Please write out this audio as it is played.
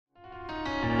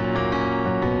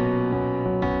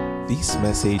This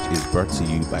message is brought to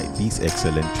you by This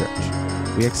Excellent Church.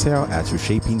 We excel at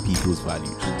reshaping people's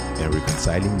values and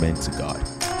reconciling men to God.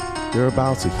 You're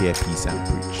about to hear Peace and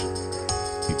Preach.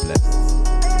 Be blessed.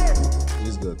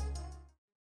 Praise God.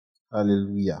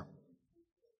 Hallelujah.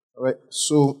 All right,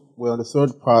 so we're on the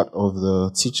third part of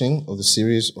the teaching of the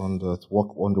series on the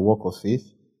walk of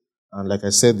faith. And like I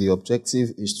said, the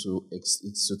objective is to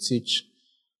teach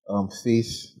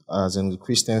faith, as in the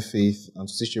Christian faith, and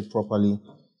to teach it properly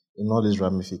in all its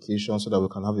ramifications so that we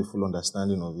can have a full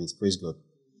understanding of it. Praise God.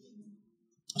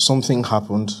 Something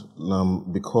happened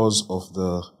because of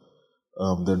the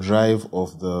drive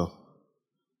of the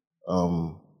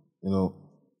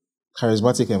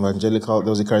charismatic evangelical. There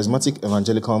was a charismatic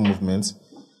evangelical movement.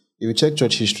 If you check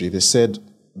church history, they said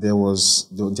there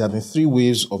have been three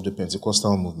waves of the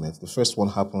Pentecostal movement. The first one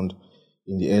happened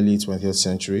in the early 20th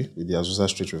century with the Azusa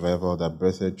Street Revival that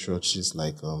birthed churches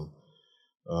like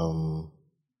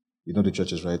the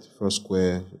churches, right? First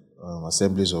Square,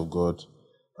 Assemblies of God,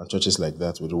 and churches like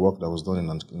that, with the work that was done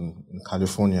in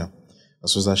California,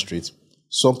 Azusa Street.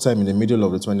 Sometime in the middle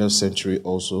of the 20th century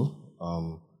also,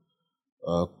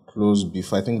 close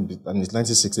before, I think, and it's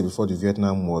 1960, before the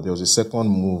Vietnam War, there was a second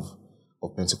move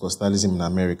of Pentecostalism in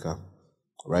America,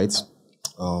 right?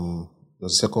 There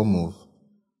was a second move.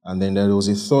 And then there was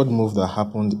a third move that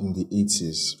happened in the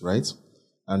 80s, right?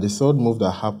 And the third move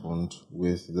that happened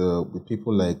with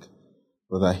people like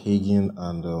Brother Hagin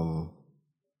and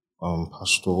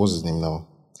Pastor, what's his name now?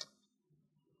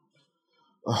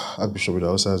 Archbishop with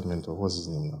Hausa's mentor, what's his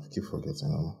name now? I keep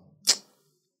forgetting.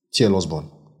 T.L. Osborne.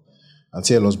 And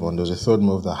T.L. Osborne, there was a third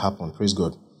move that happened. Praise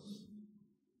God.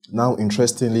 Now,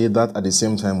 interestingly, that at the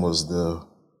same time was there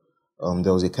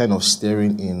was a kind of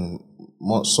stirring in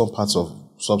some parts of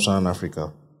Sub-Saharan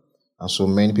Africa. And so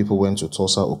many people went to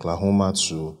Tulsa, Oklahoma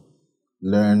to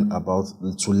learn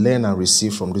and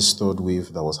receive from this third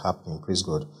wave that was happening. Praise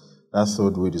God. That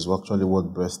third wave is actually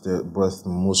what birthed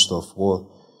most of what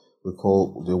we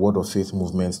call the Word of Faith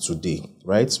movement today,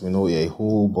 right? We know a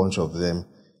whole bunch of them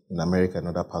in America and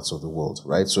other parts of the world,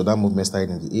 right? So that movement started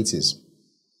in the 80s.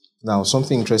 Now,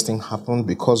 something interesting happened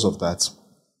because of that.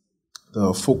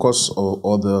 The focus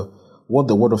what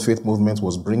the Word of Faith movement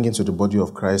was bringing to the body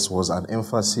of Christ was an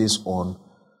emphasis on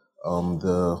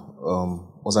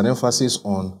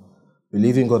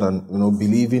believing God and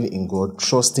believing in God,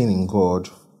 trusting in God.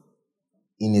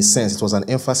 In a sense, it was an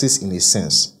emphasis in a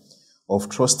sense of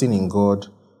trusting in God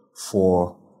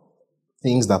for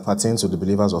things that pertain to the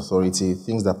believer's authority,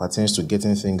 things that pertains to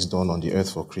getting things done on the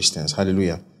earth for Christians.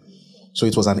 Hallelujah. So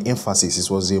it was an emphasis. It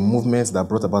was a movement that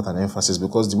brought about an emphasis,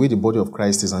 because the way the body of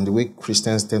Christ is and the way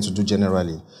Christians tend to do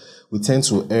generally, we tend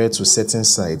to err to certain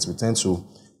sides. We tend to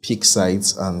pick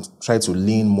sides and try to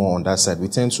lean more on that side. We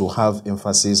tend to have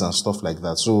emphasis and stuff like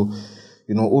that. So,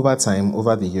 over time,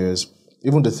 over the years,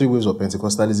 even the three waves of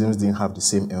Pentecostalism didn't have the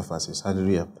same emphasis.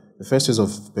 Hallelujah. The first phase of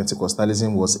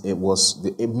Pentecostalism was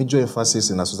the major emphasis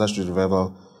in Azusa Street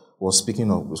Revival was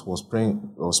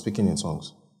praying or speaking in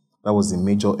tongues. That was the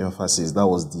major emphasis. That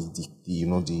was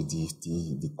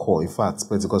the core. In fact,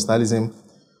 Pentecostalism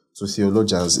to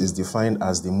theologians is defined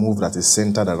as the move that is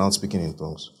centered around speaking in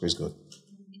tongues. Praise God.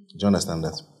 Do you understand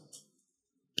that?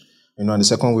 And the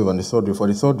second wave and the third wave. For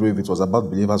the third wave, it was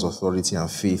about believers' authority and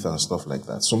faith and stuff like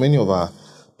that. So many of our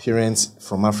parents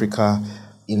from Africa,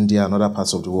 India, and other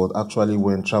parts of the world actually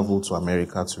traveled to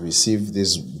America to receive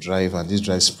this drive, and this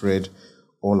drive spread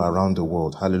all around the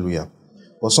world. Hallelujah.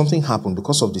 But something happened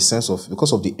because of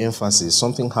the emphasis.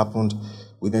 Something happened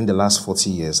within the last 40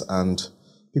 years, and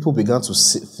people began to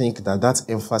think that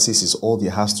emphasis is all there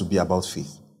has to be about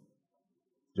faith.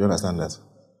 Do you understand that?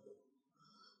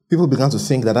 People began to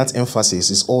think that emphasis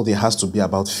is all there has to be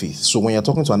about faith. So when you're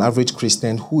talking to an average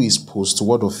Christian who is post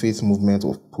Word of Faith movement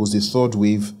or post the third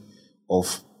wave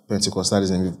of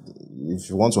Pentecostalism, if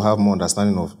you want to have more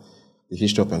understanding of the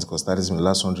history of Pentecostalism in the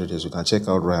last 100 years, you can check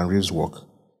out Ryan Reeves' work.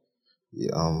 You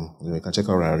can check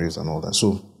out Ryan Reeves and all that.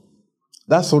 So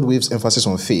that third wave's emphasis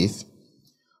on faith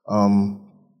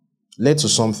led to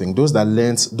something. Those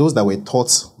that were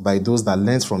taught by those that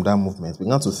learned from that movement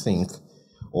began to think,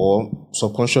 or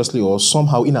subconsciously or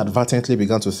somehow inadvertently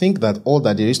began to think, that all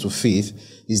that there is to faith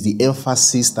is the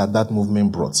emphasis that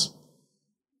movement brought.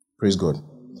 Praise God.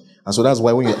 And so that's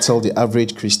why when you tell the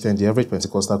average Christian, the average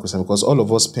Pentecostal Christian, because all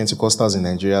of us Pentecostals in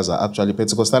Nigeria are actually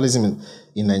Pentecostalism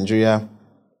in Nigeria,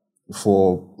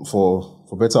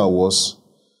 for better or worse,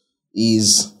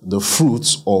 is the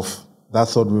fruit of that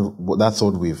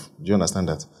third wave. Do you understand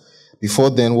that? Before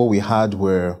then, what we had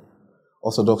were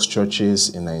Orthodox churches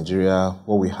in Nigeria.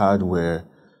 What we had were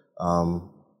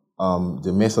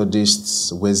the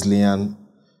Methodists, Wesleyan,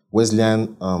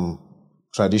 Wesleyan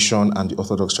tradition and the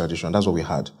Orthodox tradition. That's what we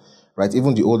had, right?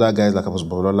 Even the older guys like Apostle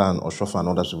Babalola and Oshofa and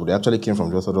other people, they actually came from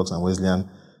the Orthodox and Wesleyan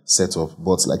setup.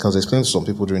 But like I was explaining to some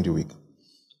people during the week,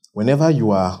 whenever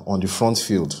you are on the front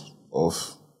field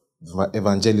of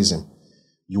evangelism,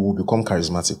 you will become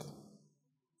charismatic. Do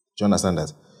you understand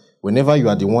that? Whenever you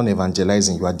are the one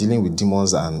evangelizing, you are dealing with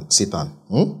demons and Satan,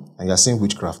 and you are saying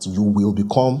witchcraft, you will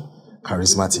become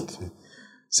charismatic.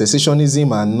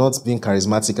 Cessationism and not being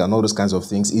charismatic and all those kinds of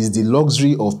things is the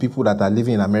luxury of people that are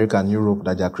living in America and Europe,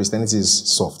 that their Christianity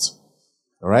is soft.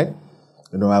 All right?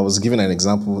 You know, I was giving an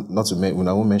example,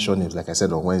 I won't mention names, like I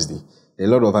said on Wednesday. A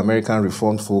lot of American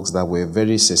Reformed folks that were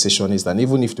very cessationist, and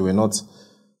even if they were not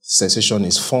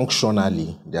cessationists,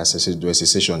 functionally, they were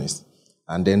cessationists.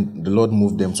 And then the Lord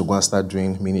moved them to go and start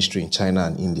doing ministry in China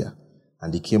and India.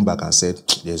 And they came back and said,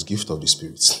 there's gift of the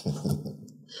Spirit.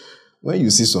 When you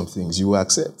see some things, you will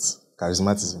accept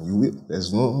charismatism. You will.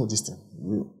 There's no this thing. You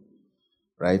will.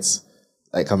 Right?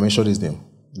 Like I mentioned his name.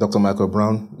 Dr. Michael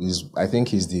Brown I think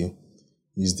he's the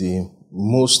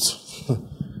most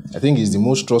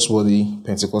trustworthy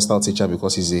Pentecostal teacher,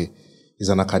 because he's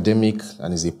an academic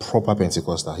and he's a proper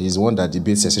Pentecostal. He's the one that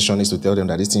debates cessationists to tell them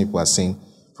that this thing people are saying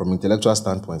from intellectual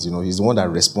standpoint. You know, he's the one that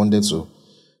responded to,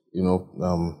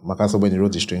 MacArthur when he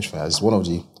wrote The Strange Fire. He's one of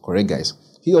the correct guys.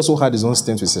 He also had his own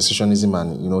stint with cessationism,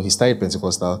 and, he started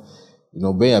Pentecostal.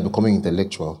 When you're becoming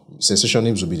intellectual,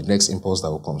 cessationism will be the next impulse that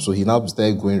will come. So he now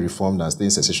started going reformed and staying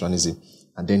cessationism,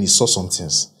 and then he saw some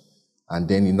things. And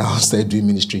then he now started doing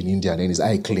ministry in India, and then his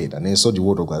eye cleared, and then he saw the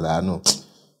word of God. I know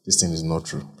this thing is not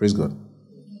true. Praise God.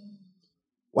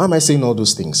 Why am I saying all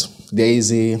those things? There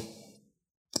is a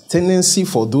tendency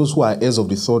for those who are heirs of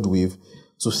the third wave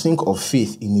to think of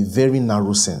faith in a very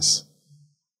narrow sense,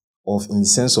 in the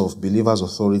sense of believers'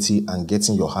 authority and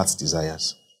getting your heart's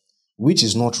desires, which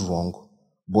is not wrong,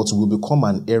 but will become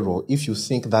an error if you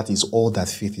think that is all that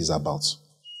faith is about.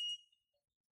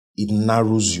 It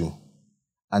narrows you,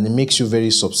 and it makes you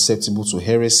very susceptible to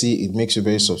heresy. It makes you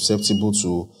very susceptible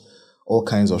to all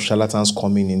kinds of charlatans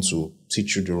coming in to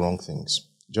teach you the wrong things.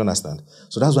 Do you understand?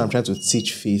 So that's why I'm trying to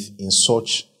teach faith in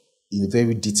a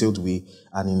very detailed way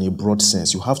and in a broad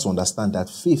sense. You have to understand that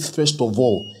faith, first of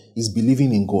all, is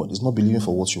believing in God. It's not believing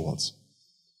for what you want.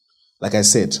 Like I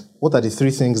said, what are the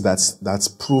three things that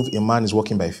prove a man is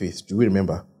walking by faith? Do we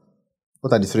remember?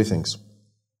 What are the three things?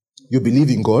 You believe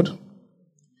in God.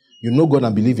 You know God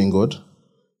and believe in God.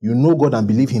 You know God and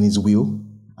believe in His will.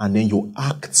 And then you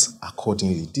act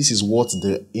accordingly. This is what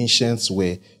the ancients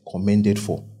were commended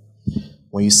for.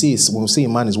 When we say a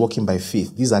man is walking by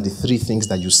faith, these are the three things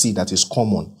that you see that is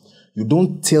common. You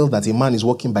don't tell that a man is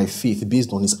walking by faith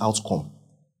based on his outcome.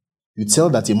 You tell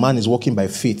that a man is walking by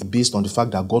faith based on the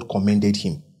fact that God commended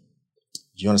him.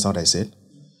 Do you understand what I said?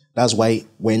 That's why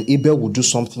when Abel would do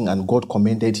something and God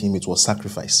commended him, it was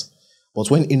sacrifice. But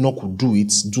when Enoch would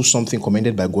do something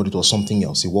commended by God, it was something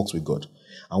else. He walked with God.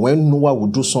 And when Noah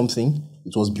would do something,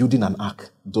 it was building an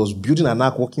ark. It was building an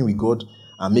ark, walking with God,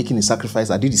 and making a sacrifice.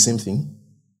 I did the same thing.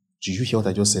 Did you hear what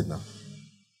I just said now?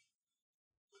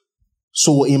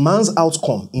 So a man's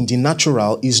outcome in the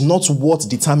natural is not what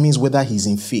determines whether he's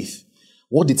in faith.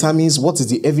 What determines what is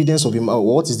the evidence of him,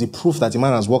 or what is the proof that a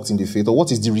man has walked in the faith, or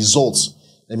what is the result?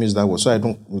 Let me use that word so I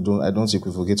don't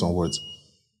equivocate on words.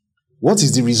 What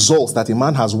is the result that a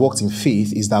man has walked in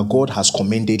faith is that God has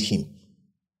commended him.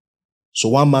 So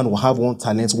one man will have 1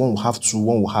 talent, one will have 2,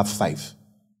 one will have 5.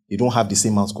 They don't have the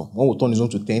same outcome. One will turn his own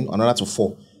to 10, another to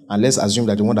 4. And let's assume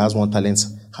that the one that has 1 talent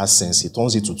has sense. He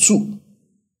turns it to 2.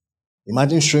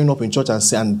 Imagine showing up in church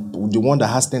and the one that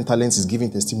has 10 talents is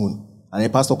giving testimony. And a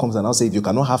pastor comes and now says, if you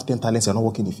cannot have 10 talents, you're not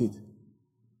walking in faith.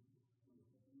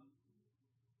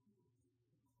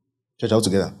 Church, all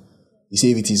together. You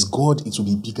say, if it is God, it will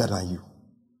be bigger than you.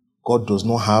 God does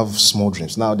not have small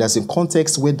dreams. Now, there's a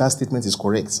context where that statement is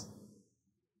correct.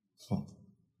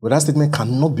 But that statement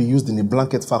cannot be used in a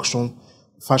blanket fashion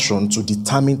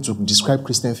to describe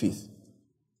Christian faith.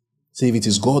 Say, if it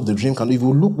is God, the dream can. If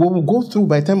you look, what we'll go through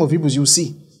by the time of Hebrews, you'll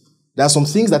see. There are some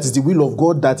things that is the will of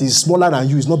God that is smaller than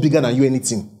you, is not bigger than you,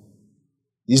 anything.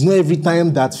 It's not every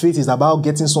time that faith is about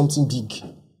getting something big.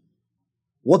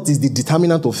 What is the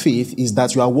determinant of faith is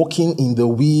that you are walking in the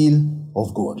will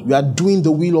of God. You are doing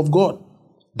the will of God.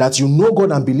 That you know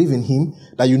God and believe in Him,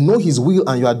 that you know His will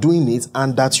and you are doing it,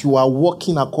 and that you are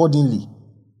walking accordingly.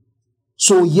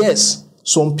 So yes,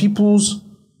 some people's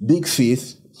big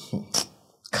faith,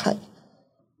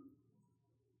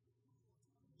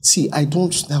 see, there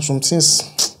are some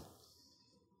things,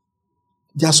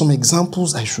 There are some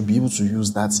examples I should be able to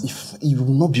use that if you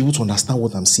will not be able to understand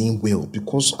what I'm saying well,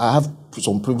 because I have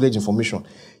some privileged information.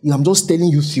 If I'm just telling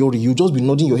you theory, you'll just be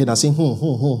nodding your head and saying,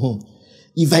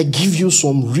 If I give you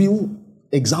some real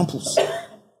examples,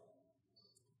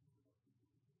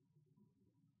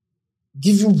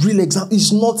 give you real examples,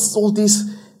 it's not all this,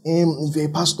 if you're a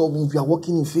pastor, if you are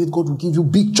working in faith, God will give you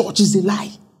big church, is a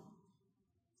lie.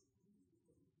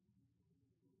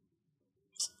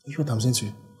 You hear what I'm saying to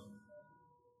you?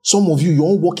 Some of you, your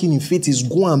own working in faith is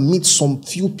go and meet some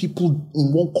few people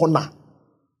in one corner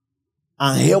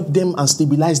and help them and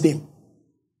stabilize them.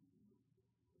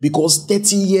 Because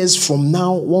 30 years from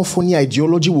now, one funny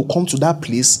ideology will come to that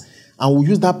place and will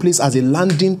use that place as a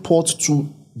landing port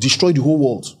to destroy the whole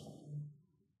world.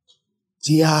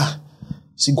 See,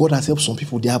 God has helped some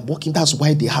people. They are working. That's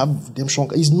why they have them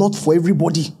strong. It's not for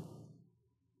everybody.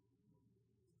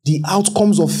 The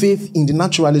outcomes of faith in the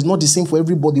natural is not the same for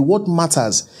everybody. What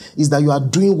matters is that you are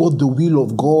doing what the will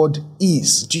of God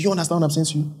is. Do you understand what I'm saying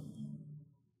to you?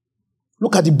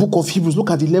 Look at the book of Hebrews.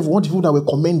 Look at the level. What people that were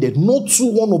commended. Not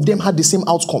one of them had the same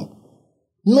outcome.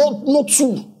 Not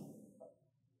two.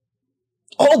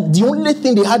 The only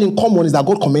thing they had in common is that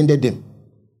God commended them.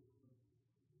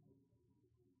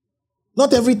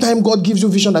 Not every time God gives you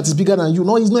vision that is bigger than you.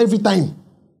 No, it's not every time.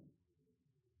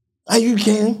 Are you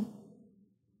kidding?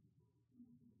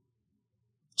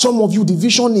 Some of you, the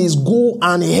vision is go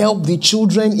and help the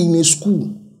children in a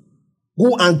school.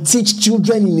 Go and teach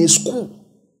children in a school.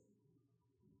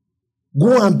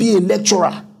 Go and be a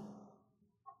lecturer.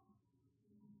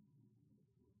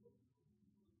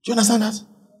 Do you understand that?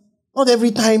 Not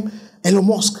every time Elon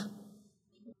Musk.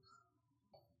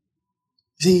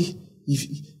 See,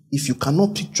 if you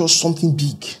cannot picture something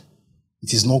big,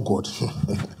 it is not God.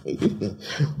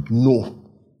 No.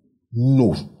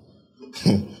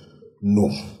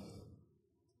 No.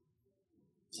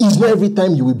 It's not every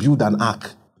time you will build an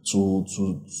ark to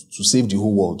save the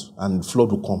whole world and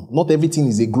flood will come. Not everything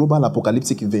is a global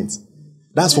apocalyptic event.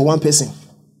 That's for one person.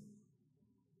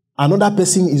 Another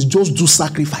person is just do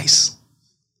sacrifice.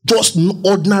 Just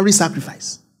ordinary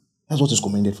sacrifice. That's what it's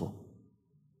commended for.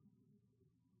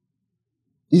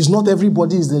 It's not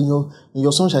everybody is in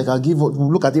your son shall give.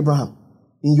 Look at Abraham.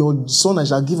 In your son I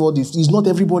shall give all this. It's not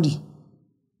everybody.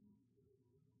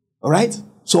 All right?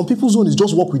 Some people's zone is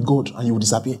just walk with God and you will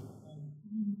disappear.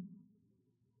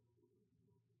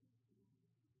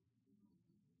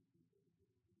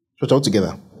 So talk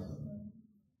together.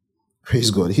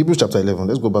 Praise God. Hebrews chapter 11.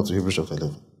 Let's go back to Hebrews chapter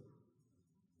 11.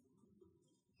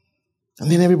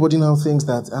 And then everybody now thinks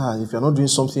that if you're not doing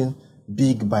something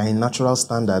big by natural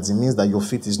standards, it means that your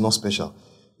faith is not special.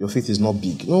 Your faith is not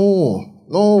big.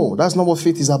 No, that's not what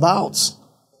faith is about.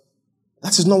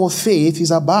 That is not what faith is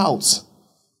about.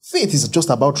 Faith is just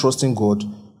about trusting God,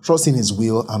 trusting His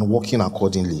will, and walking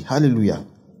accordingly. Hallelujah.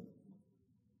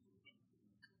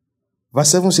 Verse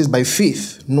 7 says, by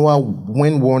faith, Noah,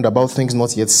 when warned about things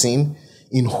not yet seen,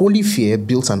 in holy fear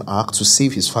built an ark to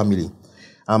save his family.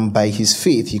 And by his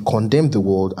faith, he condemned the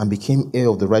world and became heir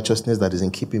of the righteousness that is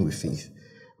in keeping with faith.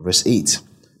 Verse 8,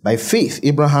 by faith,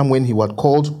 Abraham, when he was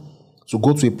called to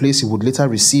go to a place he would later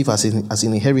receive as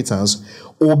an inheritance,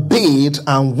 obeyed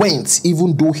and went,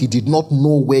 even though he did not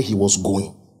know where he was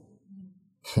going.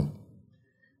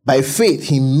 By faith,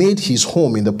 he made his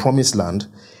home in the promised land.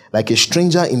 Like a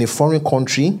stranger in a foreign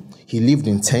country, he lived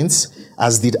in tents,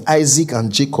 as did Isaac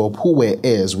and Jacob, who were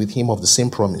heirs with him of the same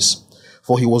promise.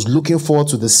 For he was looking forward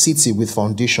to the city with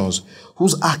foundations,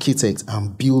 whose architect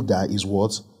and builder is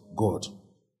what? God.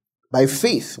 By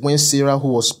faith, when Sarah, who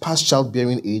was past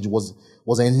childbearing age,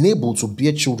 was enabled to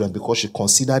bear children because she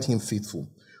considered him faithful,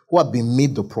 who had been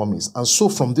made the promise. And so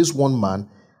from this one man,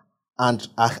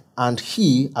 and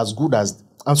he as good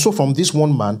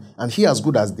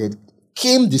as dead,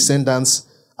 came descendants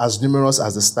as numerous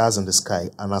as the stars in the sky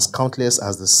and as countless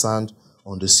as the sand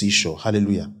on the seashore.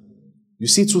 Hallelujah. You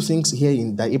see two things here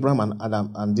that Abraham and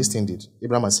Adam and this thing did.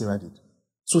 Abraham and Sarah did.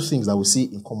 Two things that we see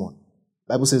in common.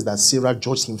 The Bible says that Sarah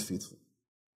judged him faithful.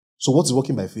 So what is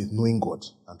walking by faith? Knowing God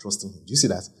and trusting him. Do you see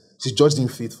that? She judged him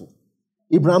faithful.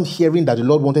 Abraham, hearing that the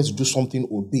Lord wanted to do something,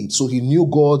 obeyed. So he knew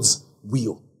God's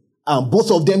will. And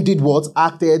both of them did what?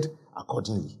 Acted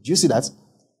accordingly. Do you see that?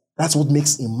 That's what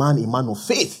makes a man of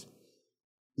faith.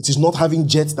 It is not having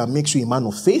jets that makes you a man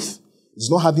of faith. It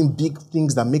is not having big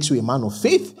things that makes you a man of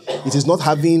faith. It is not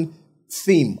having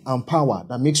fame and power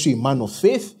that makes you a man of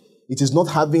faith. It is not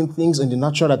having things in the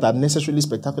natural that are necessarily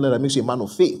spectacular that makes you a man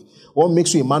of faith. What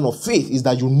makes you a man of faith is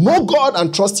that you know God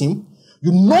and trust Him.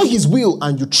 You know His will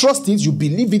and you trust it. You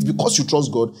believe it because you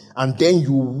trust God. And then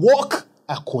you walk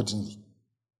accordingly.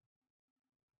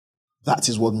 That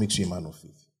is what makes you a man of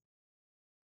faith.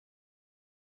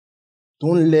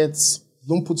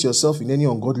 Don't put yourself in any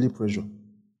ungodly pressure.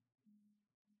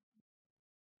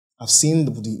 I've seen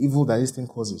the evil that this thing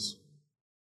causes.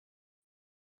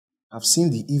 I've seen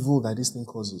the evil that this thing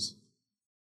causes.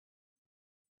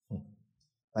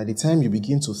 By the time you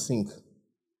begin to think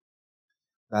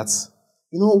that,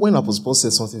 when Apostle Paul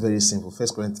said something very simple, 1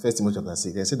 Timothy chapter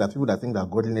 6, he said that people that think that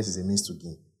godliness is a means to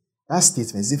gain. That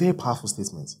statement is a very powerful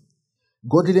statement.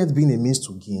 Godliness being a means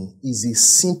to gain is a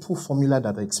simple formula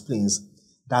that explains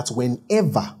that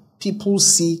whenever people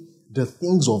see the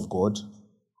things of God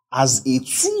as a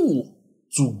tool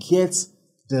to get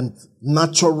the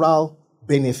natural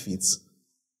benefits,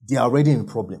 they are already in a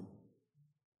problem.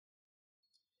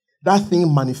 That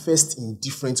thing manifests in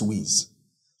different ways.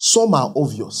 Some are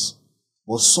obvious,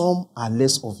 but some are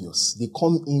less obvious. They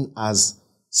come in as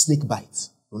snake bites.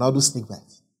 Ronaldo snake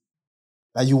bites.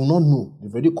 That you will not know.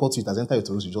 They've already caught you, it has entered your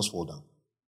throat, you just fall down.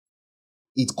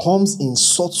 It comes in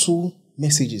subtle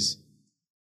messages.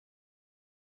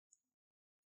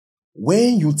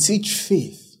 When you teach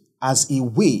faith as a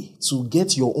way to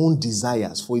get your own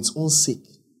desires for its own sake,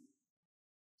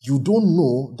 you don't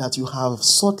know that you have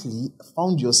subtly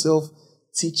found yourself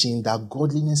teaching that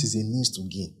godliness is a means to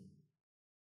gain.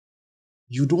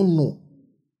 You don't know.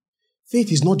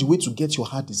 Faith is not the way to get your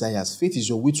heart desires. Faith is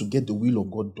your way to get the will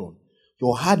of God done.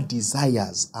 Your heart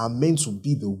desires are meant to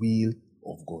be the will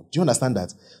of God. Do you understand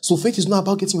that? So faith is not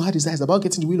about getting your heart desires, it's about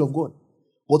getting the will of God.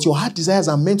 But your heart desires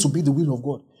are meant to be the will of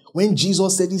God. When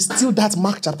Jesus said it's still that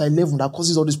Mark chapter 11 that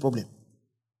causes all this problem.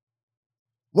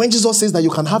 When Jesus says that you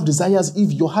can have desires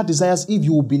if your heart desires if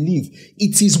you will believe,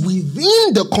 it is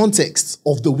within the context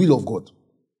of the will of God.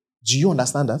 Do you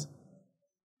understand that?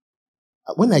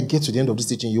 When I get to the end of this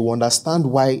teaching, you will understand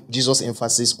why Jesus'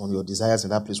 emphasis on your desires in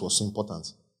that place was so important.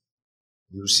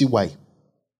 You will see why.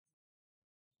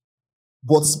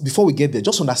 But before we get there,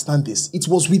 just understand this. It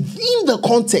was within the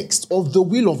context of the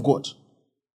will of God.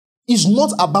 It's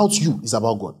not about you, it's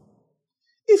about God.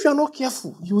 If you're not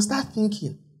careful, you will start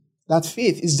thinking that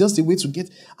faith is just a way to get,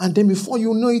 and then before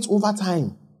you know it, over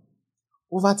time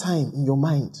in your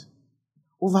mind,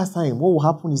 over time, what will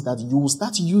happen is that you will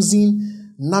start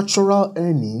using natural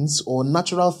earnings or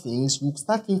natural things. You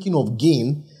start thinking of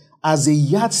gain as a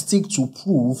yardstick to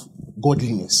prove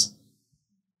godliness.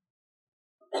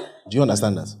 Do you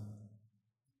understand that?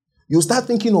 You start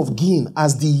thinking of gain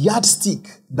as the yardstick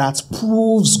that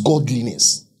proves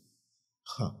godliness.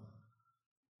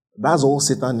 That's all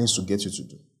Satan needs to get you to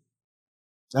do.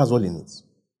 That's all he needs.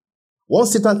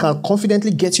 Once Satan can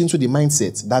confidently get you into the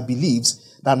mindset that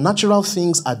believes that natural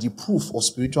things are the proof of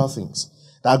spiritual things,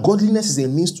 that godliness is a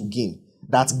means to gain,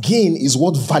 that gain is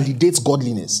what validates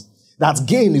godliness, that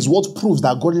gain is what proves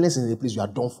that godliness is in a place you are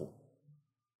done for.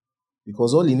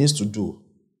 Because all he needs to do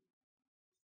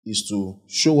is to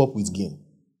show up with gain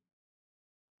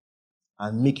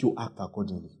and make you act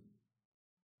accordingly.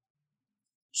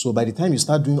 So by the time you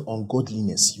start doing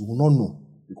ungodliness, you will not know,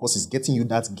 because it's getting you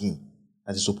that gain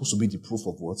that is supposed to be the proof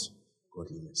of what?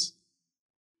 Godliness.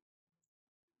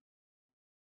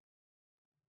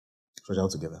 Stretch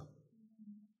out together.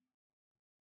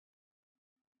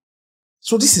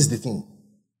 So this is the thing.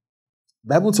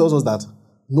 The Bible tells us that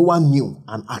Noah knew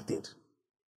and acted.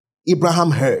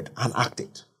 Abraham heard and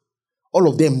acted. All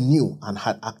of them knew and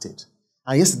had acted.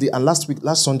 And yesterday and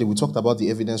last Sunday, we talked about the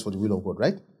evidence for the will of God,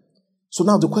 right? So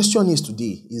now the question is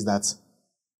today is that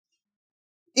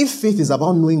if faith is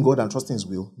about knowing God and trusting His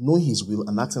will, knowing His will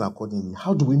and acting accordingly,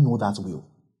 how do we know that will?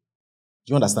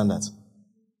 Do you understand that?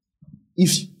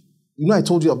 If, I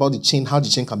told you about the chain, how the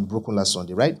chain can be broken last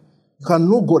Sunday, right? You can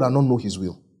know God and not know His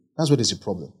will. That's where there's a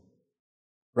problem.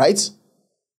 Right?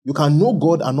 You can know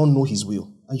God and not know His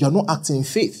will. And you are not acting in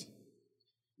faith.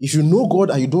 If you know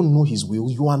God and you don't know His will,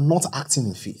 you are not acting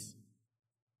in faith.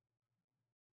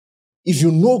 If you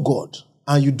know God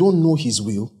and you don't know His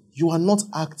will, you are not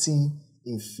acting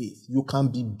in faith. You can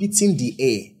be beating the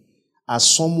air as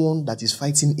someone that is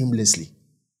fighting aimlessly.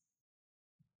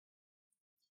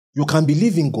 You can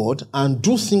believe in God and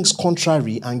do things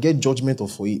contrary and get judgment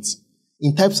for it.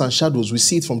 In types and shadows, we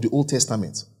see it from the Old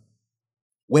Testament,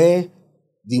 where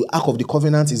the Ark of the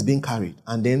Covenant is being carried,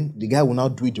 and then the guy will now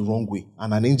do it the wrong way,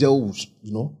 and an angel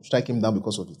will, strike him down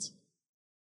because of it.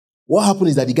 What happened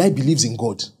is that the guy believes in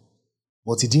God,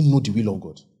 but he didn't know the will of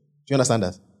God. Do you understand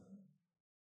that?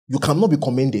 You cannot be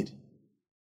commended.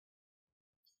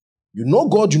 You know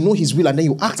God, you know His will, and then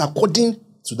you act according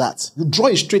to that. You draw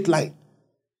a straight line.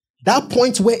 That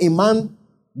point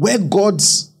where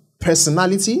God's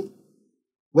personality,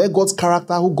 where God's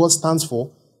character, who God stands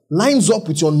for, lines up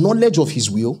with your knowledge of His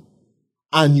will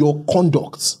and your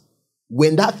conduct,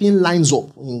 When that thing lines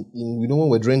up, when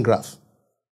we're drawing graph,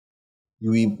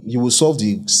 you will solve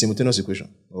the simultaneous equation,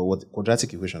 or what,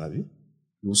 quadratic equation, have you?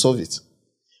 You will solve it.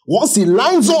 Once it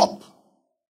lines up.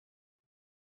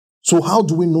 So how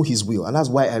do we know his will? And that's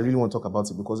why I really want to talk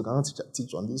about it, because we cannot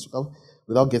teach on this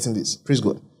without getting this. Praise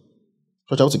God.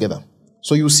 Church out together.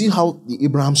 So you see how the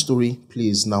Abraham story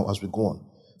plays now as we go on.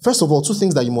 First of all, one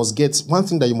thing that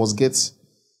you must get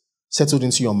settled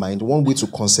into your mind, one way to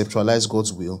conceptualize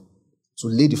God's will, to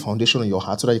lay the foundation on your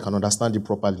heart so that you can understand it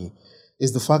properly,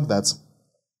 is the fact that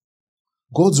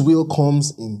God's will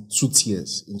comes in 2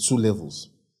 tiers, in 2 levels.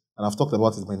 And I've talked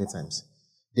about it many times.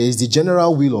 There is the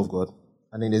general will of God,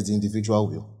 and then there's the individual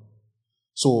will.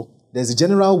 So there's a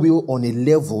general will on a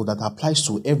level that applies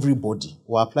to everybody,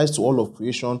 or applies to all of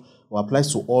creation, or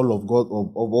applies to all of God,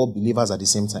 of all believers at the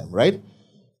same time, right?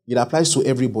 It applies to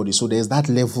everybody. So there's that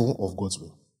level of God's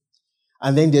will.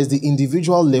 And then there's the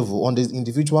individual level, on the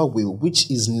individual will,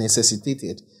 which is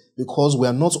necessitated because we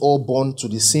are not all born to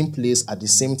the same place at the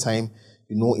same time.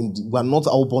 We are not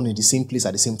all born in the same place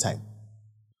at the same time.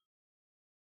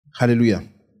 Hallelujah.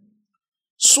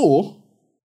 So,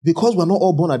 because we're not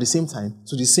all born at the same time,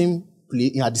 to the same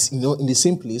place, in the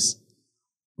same place,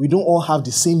 we don't all have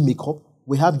the same makeup.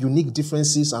 We have unique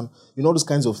differences and those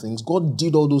kinds of things. God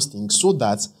did all those things so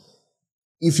that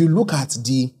if you look at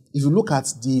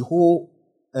the whole,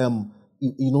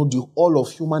 all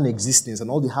of human existence and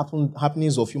all the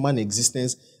happenings of human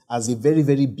existence as a very,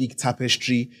 very big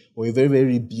tapestry or a very,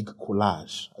 very big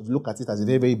collage. If you look at it as a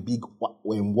very, very big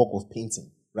work of painting,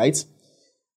 right?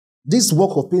 This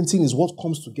work of painting is what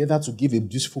comes together to give a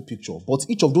beautiful picture. But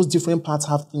each of those different parts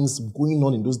have things going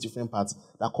on in those different parts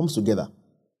that comes together.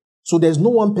 So there's no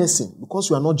one person, because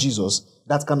you are not Jesus,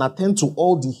 that can attend to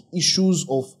all the issues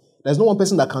there's no one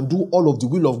person that can do all of the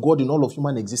will of God in all of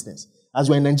human existence. As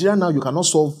you're in Nigeria now, you cannot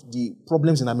solve the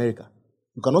problems in America.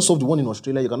 You cannot solve the one in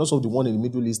Australia. You cannot solve the one in the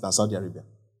Middle East and Saudi Arabia.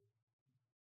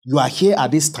 You are here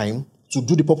at this time to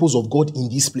do the purpose of God in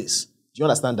this place. Do you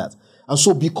understand that? And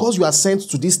so because you are sent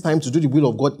to this time to do the will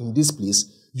of God in this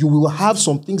place, you will have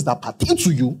some things that pertain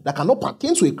to you that cannot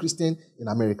pertain to a Christian in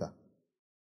America.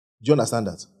 Do you understand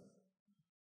that?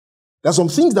 There are some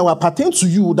things that will pertain to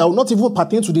you that will not even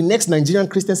pertain to the next Nigerian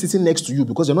Christian sitting next to you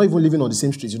because you're not even living on the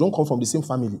same street. You don't come from the same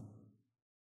family.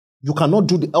 You cannot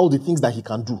do all the things that he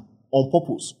can do on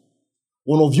purpose.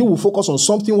 One of you will focus on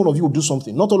something, one of you will do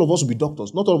something. Not all of us will be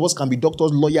doctors. Not all of us can be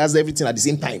doctors, lawyers, everything at the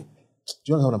same time. Do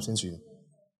you understand what I'm saying to you?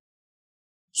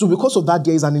 So because of that,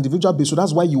 there is an individual base. So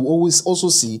that's why you always also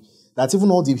see that even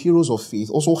all the heroes of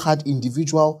faith also had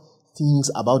individual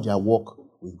things about their work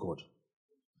with God.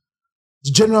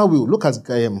 The general will, look at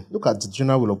the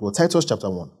general will of God. Titus chapter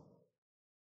 1.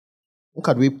 Look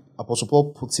at the way Apostle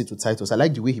Paul puts it to Titus. I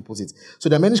like the way he puts it. So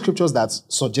there are many scriptures that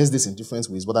suggest this in different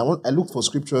ways, but I looked for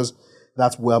scriptures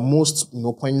that were most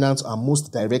poignant and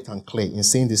most direct and clear in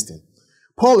saying this thing.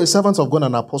 Paul, a servant of God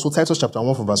and apostle, Titus chapter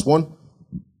 1 from verse 1.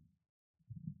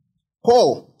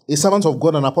 Paul, a servant of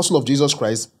God and apostle of Jesus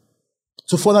Christ,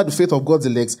 to further the faith of God's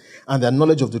elect and their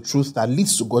knowledge of the truth that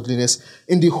leads to godliness,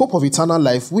 in the hope of eternal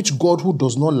life, which God, who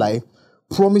does not lie,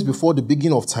 promised before the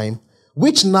beginning of time,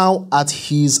 which now at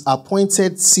his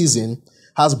appointed season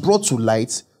has brought to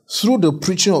light through the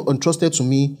preaching entrusted to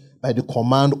me by the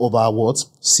command of our what?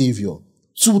 Savior.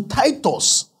 To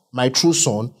Titus, my true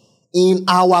son, in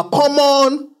our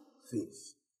common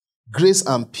faith. Grace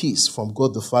and peace from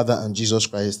God the Father and Jesus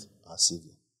Christ, our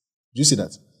Savior. Do you see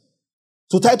that?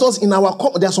 To Titus, there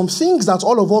are some things that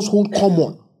all of us hold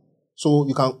common. So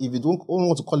you can, if you don't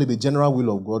want to call it the general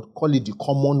will of God, call it the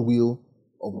common will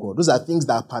of God. Those are things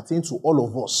that pertain to all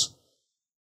of us.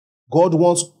 God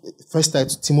wants, 1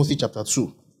 Timothy chapter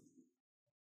 2.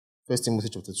 1 Timothy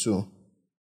chapter 2.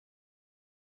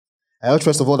 I urge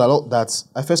first of all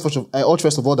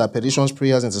that petitions,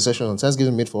 prayers, intercessions, and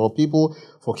thanksgiving made for all people,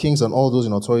 for kings and all those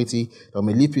in authority, that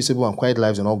may live peaceable and quiet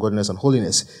lives in all godliness and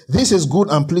holiness. This is good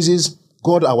and pleases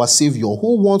God our Savior,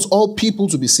 who wants all people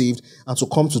to be saved and to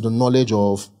come to the knowledge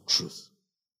of truth.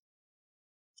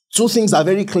 Two things are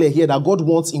very clear here that God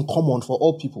wants in common for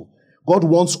all people. God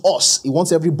wants us. He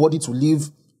wants everybody to live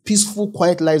peaceful,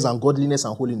 quiet lives and godliness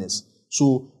and holiness.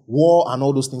 So war and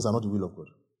all those things are not the will of God.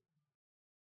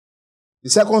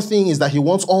 The second thing is that he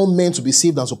wants all men to be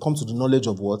saved and to come to the knowledge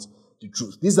of what? The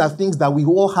truth. These are things that we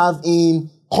all have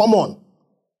in common.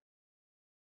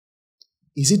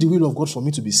 Is it the will of God for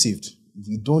me to be saved? If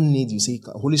you don't need, you say,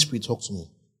 Holy Spirit, talk to me.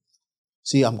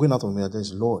 Say, I'm going out of my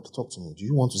address. Lord, talk to me. Do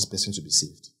you want this person to be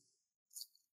saved?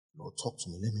 Lord, talk to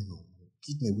me. Let me know.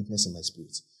 Give me a witness in my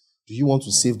spirit. Do you want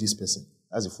to save this person?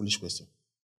 That's a foolish question.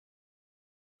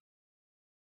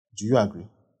 Do you agree?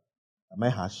 Am I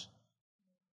harsh?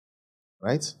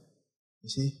 Right? You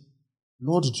say,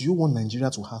 Lord, do you want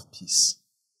Nigeria to have peace?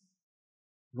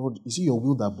 Lord, is it your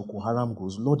will that Boko Haram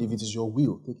goes? Lord, if it is your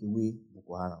will, take away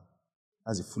Boko Haram.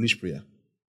 That's a foolish prayer.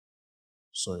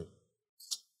 Sorry.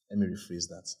 Let me rephrase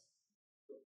that.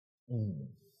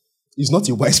 It's not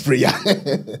a wise prayer.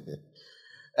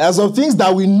 As of things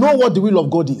that we know what the will of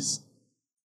God is.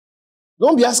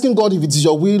 Don't be asking God if it is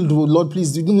your will, Lord,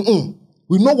 please.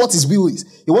 We know what his will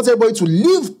is. He wants everybody to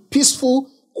live peaceful,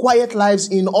 quiet lives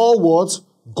in all what?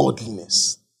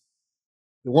 Godliness.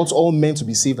 He wants all men to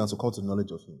be saved and to come to the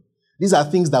knowledge of him. These are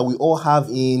things that we all have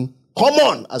in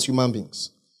common as human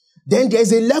beings. Then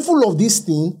there's a level of this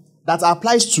thing that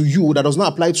applies to you that does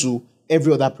not apply to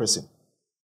every other person.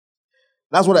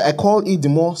 That's what I call it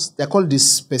I call it the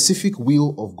specific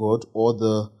will of God or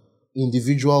the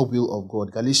individual will of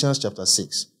God. Galatians chapter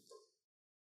 6.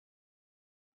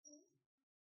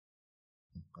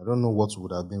 I don't know what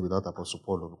would have been without Apostle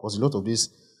Paul, because a lot of these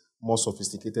more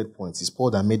sophisticated points, it's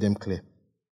Paul that made them clear.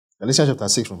 Galatians chapter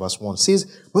 6 from verse 1 says,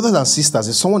 brothers and sisters,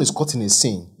 if someone is caught in a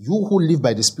sin, you who live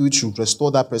by the Spirit should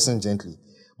restore that person gently.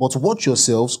 But watch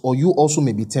yourselves, or you also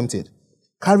may be tempted.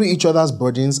 Carry each other's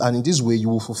burdens, and in this way you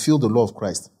will fulfill the law of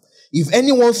Christ. If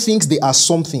anyone thinks they are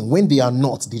something when they are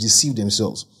not, they deceive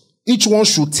themselves. Each one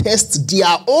should test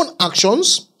their own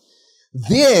actions.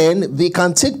 Then they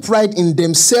can take pride in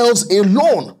themselves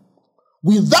alone,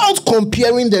 without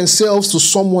comparing themselves to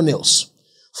someone else.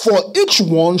 For each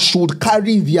one should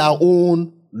carry their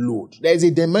own load. There is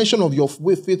a dimension of your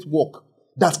faith walk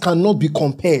that cannot be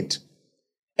compared.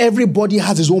 Everybody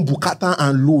has his own bukata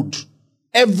and load.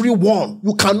 Everyone.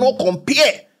 You cannot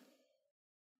compare.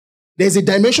 There's a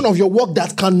dimension of your work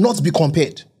that cannot be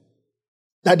compared.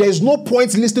 That there is no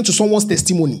point listening to someone's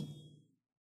testimony.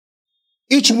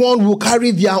 Each one will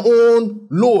carry their own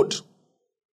load.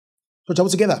 So, travel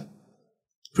together.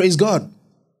 Praise God.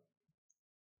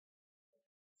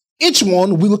 Each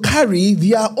one will carry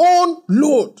their own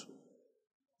load.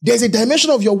 There's a dimension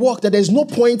of your work that there's no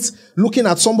point looking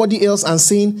at somebody else and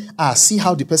saying, see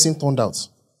how the person turned out.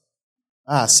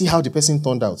 See how the person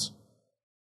turned out.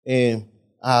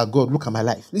 God, look at my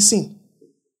life. Listen.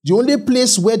 The only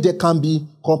place where there can be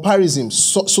comparison,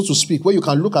 so to speak, where you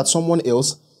can look at someone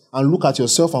else and look at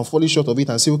yourself and fall short of it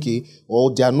and say, okay,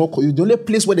 or they are not. The only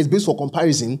place where there's space for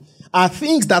comparison are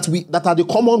things that are the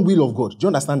common will of God. Do you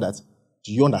understand that?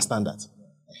 Do you understand that?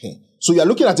 So you're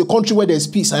looking at a country where there's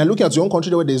peace, and you're looking at your own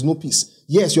country where there's no peace.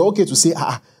 Yes, you're okay to say,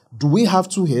 do we have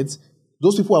two heads?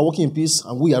 Those people are working in peace,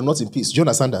 and we are not in peace. Do you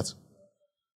understand that?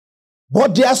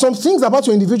 But there are some things about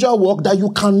your individual work that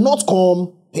you cannot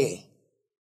compare.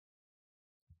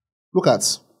 Look at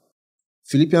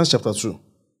Philippians chapter 2.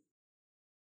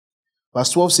 Verse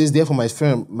 12 says, therefore,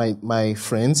 my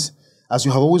friends, as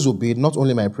you have always obeyed, not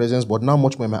only my presence, but now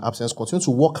much more in my absence, continue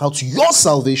to work out your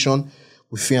salvation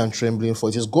with fear and trembling, for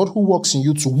it is God who works in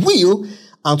you to will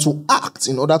and to act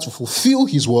in order to fulfill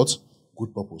his what?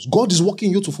 Good purpose. God is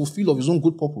working you to fulfill of his own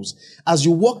good purpose as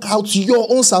you work out your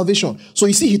own salvation. So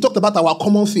you see, he talked about our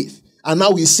common faith, and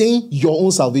now he's saying your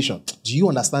own salvation. Do you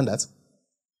understand that?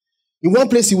 In one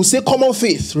place, he will say common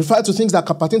faith, refer to things that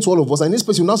pertain to all of us. And in this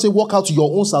place, he will now say work out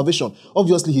your own salvation.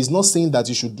 Obviously, he's not saying that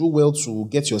you should do well to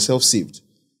get yourself saved.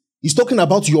 He's talking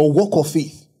about your work of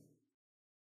faith.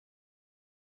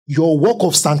 Your work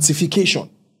of sanctification,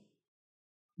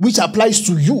 which applies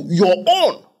to you, your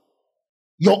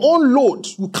own load.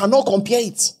 You cannot compare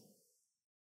it.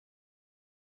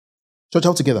 Church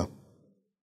out together.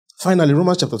 Finally,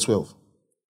 Romans chapter 12.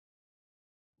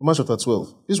 Romans chapter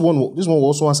 12. This one will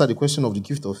also answer the question of the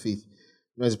gift of faith.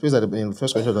 There's a place that in 1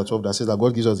 Corinthians chapter 12 that says that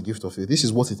God gives us the gift of faith. This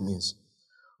is what it means.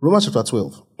 Romans chapter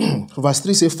 12. Verse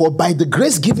 3 says, for by the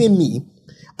grace given me,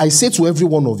 I say to every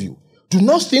one of you, do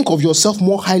not think of yourself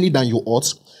more highly than you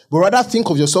ought, but rather think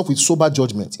of yourself with sober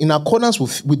judgment, in accordance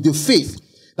with the faith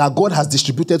that God has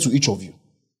distributed to each of you.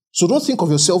 So don't think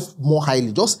of yourself more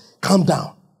highly. Just calm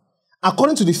down.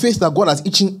 According to the faith that God has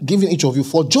given each of you,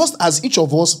 for just as each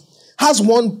of us has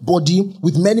one body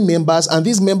with many members, and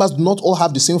these members do not all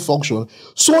have the same function,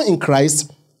 so in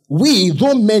Christ, we,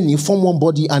 though many, form one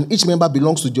body, and each member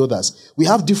belongs to the others. We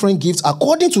have different gifts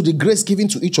according to the grace given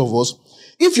to each of us.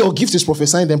 If your gift is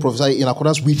prophesying, then prophesy in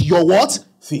accordance with your what?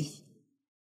 Faith.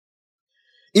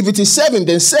 If it is serving,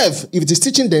 then serve. If it is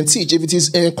teaching, then teach. If it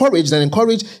is encourage, then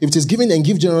encourage. If it is giving, then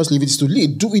give generously. If it is to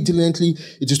lead, do it diligently.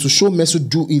 It is to show mercy,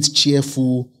 do it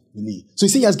cheerfully. So you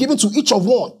see, he has given to each of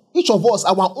us,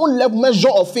 our own level measure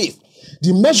of faith.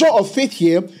 The measure of faith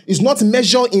here is not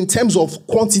measured in terms of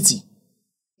quantity.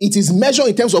 It is measured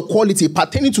in terms of quality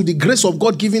pertaining to the grace of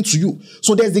God given to you.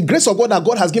 So there's the grace of God that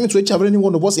God has given to each and every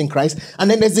one of us in Christ.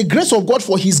 And then there's the grace of God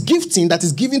for his gifting that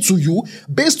is given to you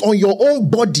based on your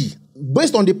own body,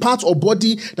 based on the part of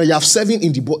body that you have serving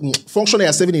in the body, function that you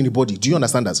are serving in the body. Do you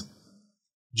understand that?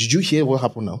 Did you hear what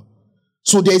happened now?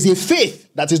 So there is a faith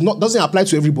that doesn't apply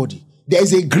to everybody. There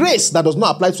is a grace that does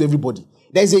not apply to everybody.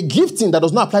 There is a gifting that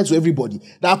does not apply to everybody.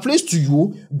 That applies to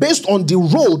you based on the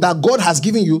role that God has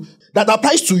given you, that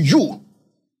applies to you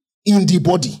in the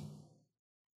body.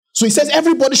 So he says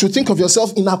everybody should think of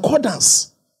yourself in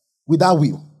accordance with that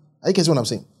will. Are you getting what I'm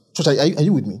saying? Church, are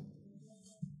you with me?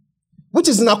 Which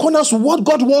is in accordance with what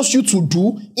God wants you to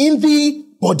do in the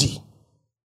body.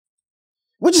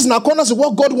 Which is in accordance with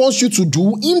what God wants you to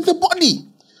do in the body.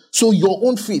 So your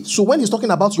own faith. So when he's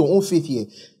talking about your own faith here,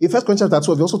 in 1 Corinthians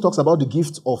 12, he also talks about the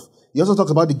gift of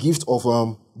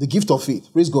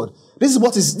faith. Praise God. This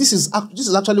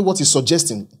is actually what he's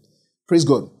suggesting. Praise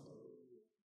God.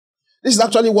 This is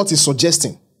actually what he's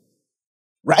suggesting.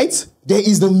 Right? There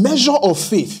is the measure of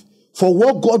faith for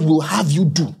what God will have you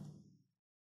do.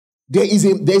 There is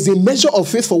a measure of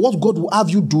faith for what God will have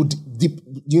you do,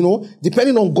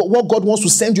 depending on what God wants to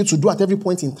send you to do at every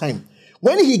point in time.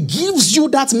 When he gives you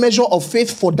that measure of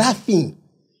faith for that thing,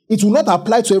 it will not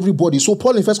apply to everybody. So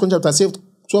Paul in 1 Corinthians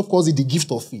 12 calls it the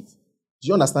gift of faith. Do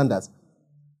you understand that?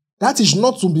 That is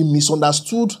not to be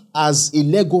misunderstood as a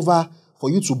leg over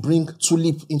for you to bring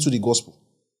tulip into the gospel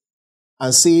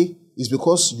and say it's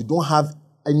because you don't have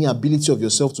any ability of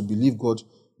yourself to believe God,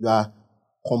 you are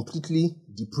completely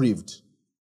depraved.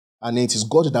 And it is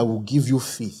God that will give you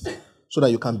faith so that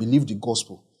you can believe the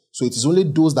gospel. So it is only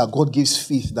those that God gives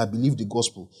faith that believe the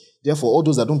gospel. Therefore, all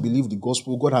those that don't believe the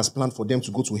gospel, God has planned for them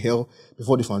to go to hell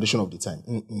before the foundation of the time.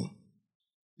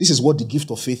 This is what the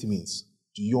gift of faith means.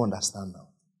 Do you understand now?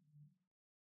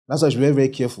 That's why you're very, very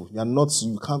careful.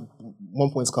 You can't,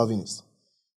 one point Calvinist.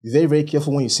 Be very, very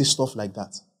careful when you say stuff like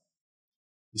that.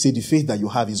 You say the faith that you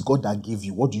have is God that gave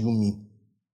you. What do you mean?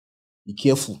 Be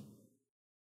careful.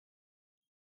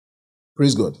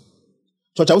 Praise God.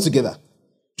 Church, are we together?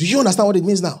 Do you understand what it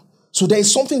means now? So there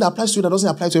is something that applies to you that doesn't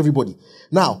apply to everybody.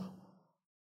 Now,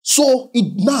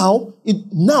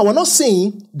 we're not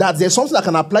saying that there's something that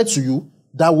can apply to you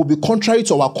that will be contrary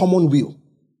to our common will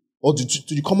or to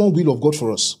the common will of God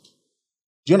for us.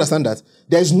 Do you understand that?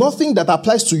 There is nothing that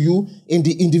applies to you in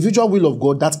the individual will of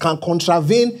God that can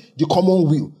contravene the common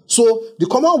will. So the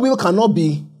common will cannot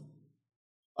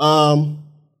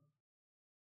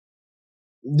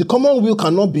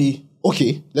be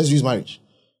okay, let's use marriage.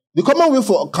 The common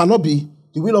will cannot be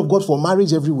the will of God for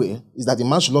marriage everywhere is that the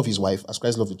man should love his wife as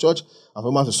Christ loved the church, and for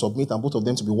a man to submit, and both of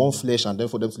them to be one flesh, and then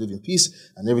for them to live in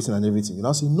peace, and everything. You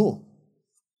now say, no.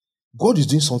 God is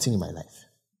doing something in my life.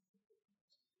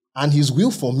 And his will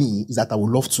for me is that I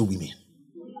will love two women.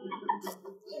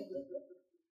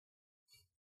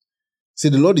 Say,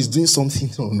 the Lord is doing something.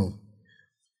 No.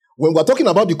 When we're talking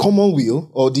about the common will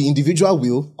or the individual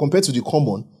will compared to the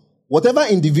common, whatever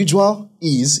individual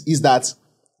is that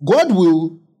God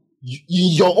will, in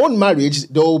your own marriage,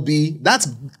 there will be that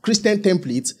Christian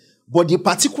template, but the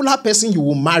particular person you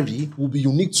will marry will be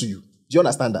unique to you. Do you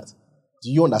understand that? Do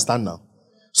you understand now?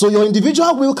 So your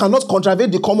individual will cannot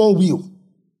contravene the common will.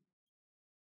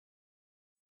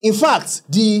 In fact,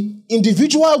 the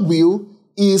individual will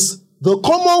is the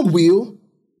common will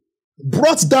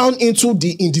brought down into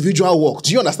the individual work.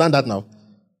 Do you understand that now?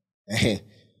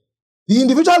 The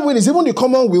individual will is even the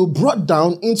common will brought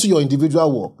down into your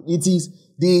individual work. It is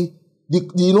the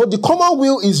common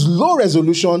will is low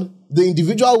resolution. The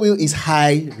individual will is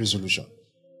high resolution.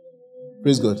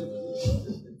 Praise God.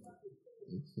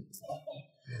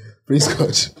 Praise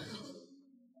God.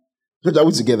 Put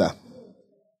that together.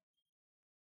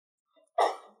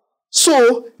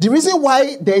 So, the reason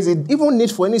why there is even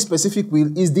need for any specific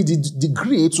will is the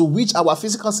degree to which our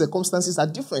physical circumstances are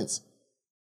different.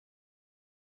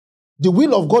 The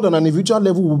will of God on an individual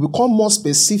level will become more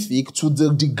specific to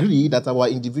the degree that our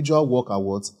individual work are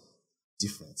what?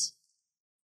 Different.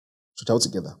 Put that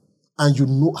together. And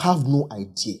you have no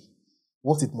idea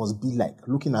what it must be like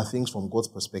looking at things from God's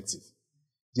perspective.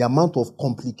 The amount of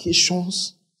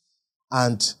complications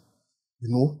and,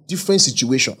 different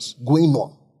situations going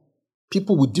on.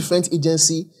 People with different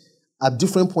agency at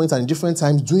different points and in different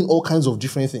times doing all kinds of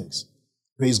different things.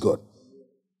 Praise God.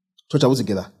 Church, are we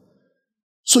together?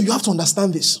 So you have to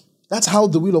understand this. That's how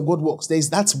the will of God works. There is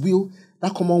that will,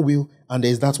 that common will, and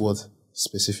there is that what?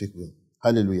 Specific will.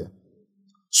 Hallelujah.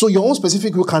 So your own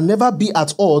specific will can never be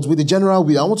at odds with the general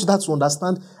will. I want that to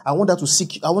understand. I want that to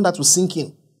sink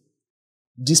in.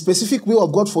 The specific will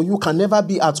of God for you can never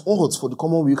be at odds for the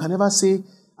common will. You can never say,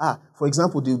 For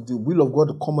example, the will of God,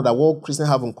 the common that what Christians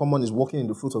have in common is walking in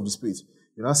the fruit of the Spirit.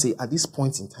 You now say, at this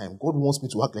point in time, God wants me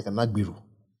to act like an Agbiru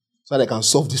so that I can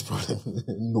solve this problem.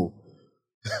 No.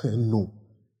 No.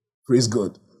 Praise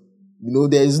God.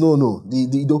 There is no.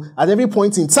 At every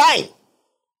point in time,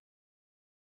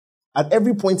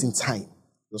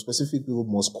 the specific will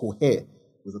must cohere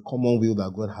with the common will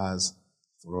that God has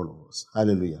for all of us.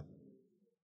 Hallelujah.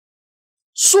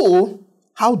 So,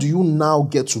 how do you now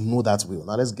get to know that will?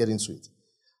 Now let's get into it.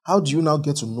 How do you now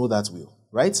get to know that will?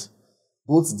 Right?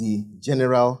 Both the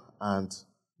general and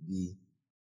the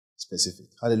specific.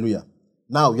 Hallelujah.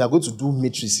 Now, you are going to do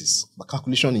matrices, a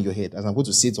calculation in your head, as I'm going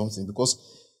to say something, because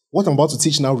what I'm about to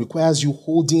teach now requires you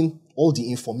holding all the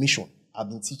information I've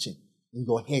been teaching in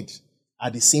your head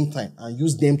at the same time and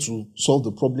use them to solve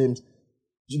the problems.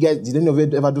 Did any of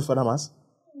you ever do further maths?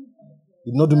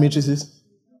 Did not do matrices?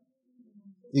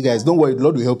 You guys, don't worry, the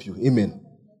Lord will help you. Amen.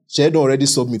 Sheridan already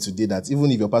told me today that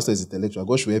even if your pastor is intellectual,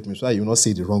 God should help me so that you will not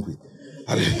say it the wrong way.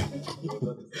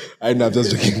 I know, I'm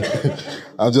just joking.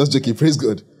 I'm just joking. Praise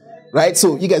God. Right?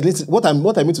 So, you guys, listen, what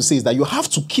I mean to say is that you have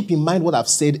to keep in mind what I've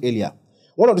said earlier.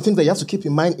 One of the things that you have to keep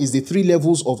in mind is the 3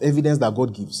 levels of evidence that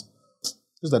God gives.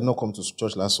 Those that did not come to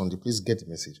church last Sunday, please get the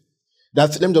message.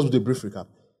 Let me just do a brief recap.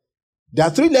 There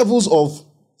are 3 levels of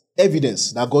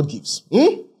evidence that God gives.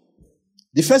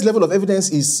 The first level of evidence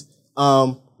is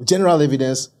general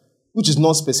evidence, which is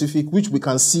not specific, which we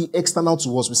can see external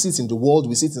to us. We see it in the world,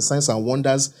 we see it in signs and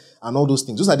wonders, and all those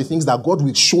things. Those are the things that God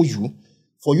will show you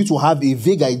for you to have a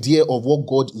vague idea of what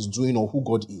God is doing or who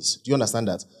God is. Do you understand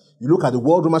that? You look at the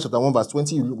world, Romans chapter 1, verse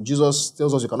 20, Jesus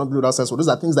tells us you cannot build outside. So those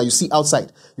are things that you see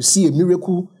outside. You see a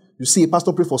miracle, you see a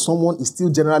pastor pray for someone, it's still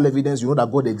general evidence, you know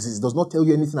that God exists. It does not tell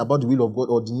you anything about the will of God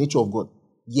or the nature of God.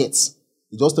 Yet,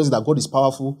 it just tells you that God is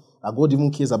powerful, that God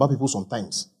even cares about people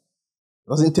sometimes. It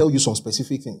doesn't tell you some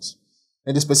specific things.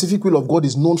 And the specific will of God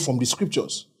is known from the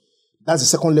scriptures. That's the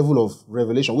second level of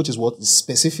revelation, which is what? The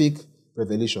specific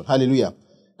revelation. Hallelujah.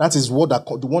 That is the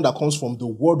one that comes from the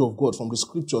word of God, from the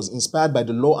scriptures, inspired by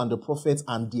the law and the prophets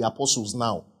and the apostles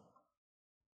now.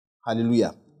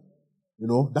 Hallelujah.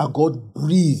 That God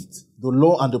breathed the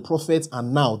law and the prophets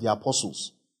and now the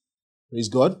apostles. Praise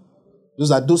God.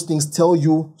 Those things tell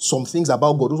you some things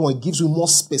about God. Those one gives you more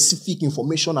specific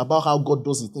information about how God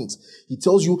does the things. He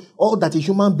tells you all that a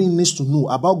human being needs to know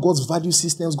about God's value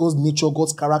systems, God's nature,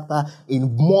 God's character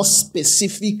in more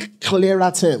specific,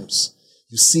 clearer terms.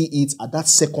 You see it at that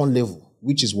second level,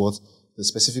 which is what? The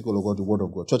specific will of God, the word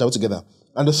of God. Church, are we together?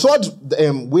 And the third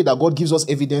way that God gives us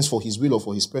evidence for his will or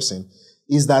for his person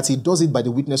is that he does it by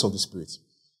the witness of the Spirit.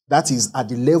 That is at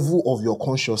the level of your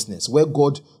consciousness, where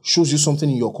God shows you something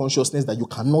in your consciousness that you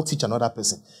cannot teach another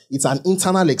person. It's an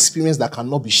internal experience that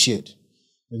cannot be shared.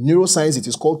 In neuroscience, it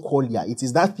is called qualia. It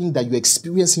is that thing that you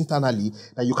experience internally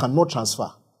that you cannot transfer.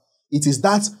 It is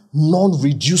that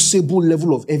non-reducible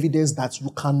level of evidence that you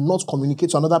cannot communicate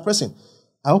to another person.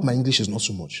 I hope my English is not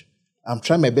so much. I'm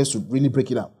trying my best to really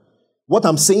break it out. What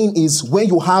I'm saying is when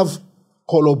you have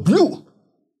color blue,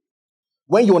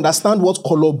 when you understand what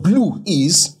color blue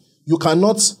is, you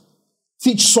cannot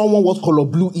teach someone what color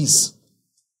blue is.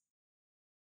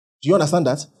 Do you understand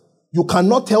that? You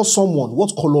cannot tell someone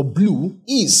what color blue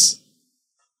is.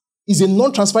 It's a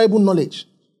non-transferable knowledge.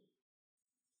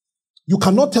 You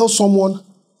cannot tell someone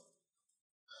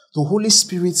the Holy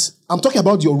Spirit. I'm talking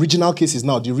about the original cases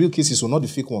now, the real cases, so not the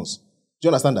fake ones. Do you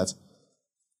understand that?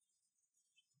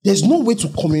 There's no way to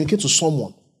communicate to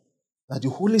someone that the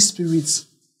Holy Spirit,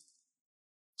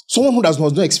 someone who has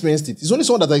not experienced it, it's only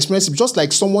someone that has experienced it, just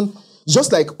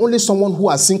like only someone who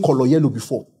has seen color yellow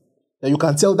before, that you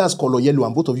can tell that's color yellow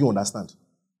and both of you understand.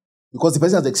 Because the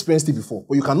person has experienced it before.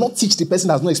 But you cannot teach the person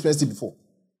that has not experienced it before.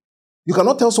 You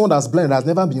cannot tell someone that's blind, that has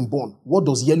never been born, what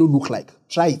does yellow look like?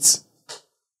 Try it.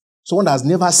 Someone that has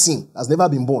never seen, has never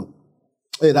been born,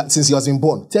 since he has been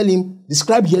born, tell him,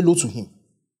 describe yellow to him.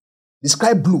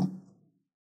 Describe blue.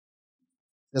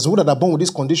 There's people that are born with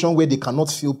this condition where they cannot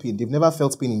feel pain. They've never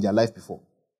felt pain in their life before.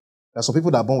 There are some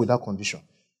people that are born with that condition.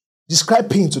 Describe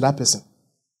pain to that person.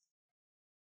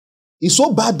 It's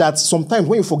so bad that sometimes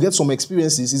when you forget some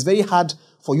experiences, it's very hard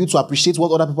for you to appreciate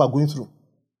what other people are going through.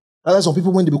 That's why some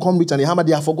people, when they become rich and they hammer,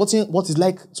 they have forgotten what it's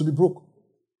like to be broke.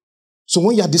 So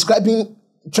when you are describing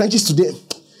trenches to them,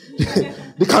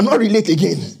 they cannot relate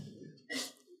again.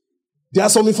 There are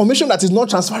some information that is not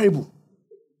transferable.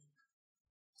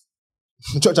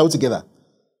 Church, are we together?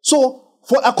 So,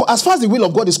 as far as the will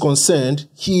of God is concerned,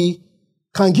 he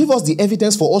can give us the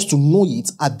evidence for us to know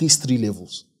it at these 3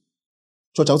 levels.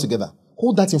 Church, are we together?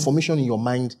 Hold that information in your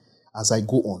mind as I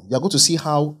go on. You are going to see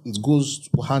how it goes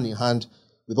hand in hand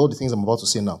with all the things I'm about to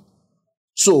say now.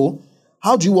 So,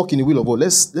 How do you walk in the will of God?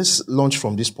 Let's launch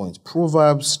from this point.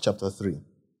 Proverbs chapter 3.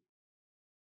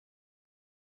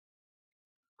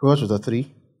 Proverbs chapter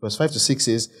 3, verse 5 to 6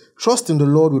 says, trust in the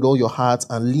Lord with all your heart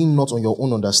and lean not on your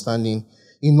own understanding.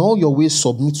 In all your ways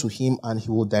submit to him and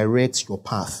he will direct your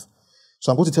path.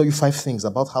 So I'm going to tell you 5 things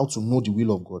about how to know the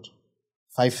will of God.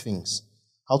 5 things.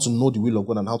 How to know the will of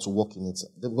God and how to walk in it.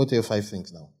 I'm going to tell you 5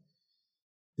 things now.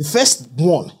 The first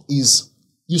one is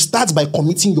you start by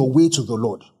committing your way to the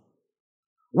Lord.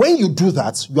 When you do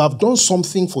that, you have done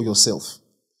something for yourself.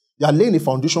 You are laying a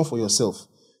foundation for yourself.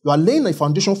 You are laying a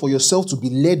foundation for yourself to be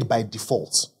led by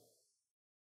default.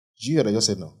 Did you hear what I just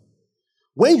said now?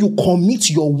 When you commit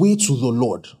your way to the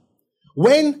Lord,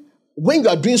 when you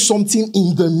are doing something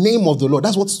in the name of the Lord,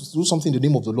 that's what do something in the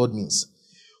name of the Lord means.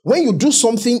 When you do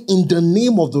something in the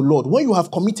name of the Lord, when you have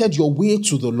committed your way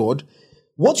to the Lord,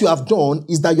 what you have done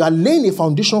is that you are laying a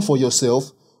foundation for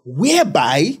yourself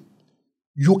whereby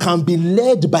you can be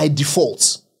led by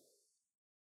default.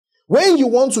 When you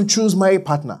want to choose marriage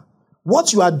partner,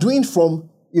 what you are doing from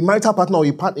a marital partner or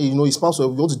a spouse, or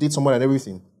you want to date someone and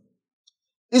everything,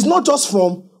 it's not just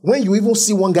from when you even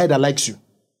see one guy that likes you.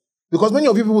 Because many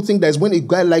of you people think that when a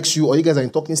guy likes you or you guys are in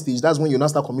talking stage, that's when you now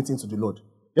start committing to the Lord.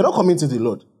 You're not committing to the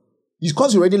Lord. It's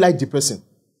because you already like the person.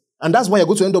 And that's why you're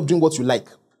going to end up doing what you like.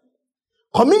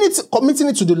 Committing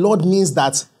it to the Lord means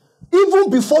that even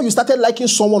before you started liking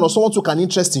someone or someone took an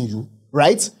interest in you,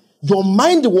 right?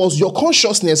 Your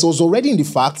consciousness was already in the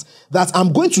fact that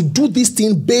I'm going to do this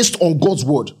thing based on God's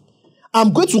word.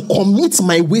 I'm going to commit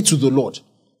my way to the Lord.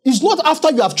 It's not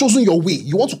after you have chosen your way.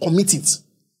 You want to commit it.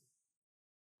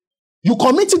 You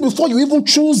commit it before you even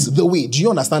choose the way. Do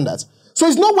you understand that? So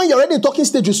it's not when you're already in talking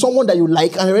stage with someone that you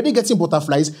like and you're already getting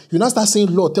butterflies, you now start saying,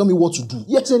 Lord, tell me what to do.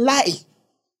 Yeah, it's a lie.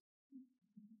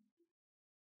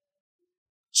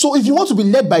 So if you want to be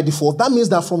led by default, that means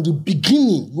that from the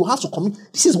beginning, you have to commit.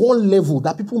 This is one level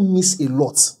that people miss a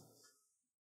lot.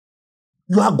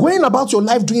 You are going about your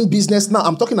life doing business. Now,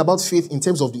 I'm talking about faith in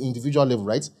terms of the individual level,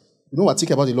 right? You know, I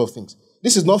think about a lot of things.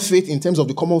 This is not faith in terms of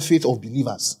the common faith of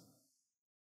believers.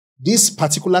 This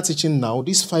particular teaching now,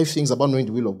 these 5 things about knowing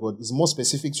the will of God, is more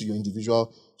specific to your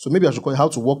individual. So maybe I should call it how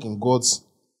to walk in God's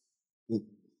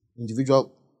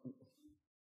individual,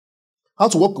 how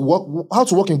to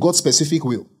walk in God's specific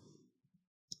will.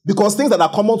 Because things that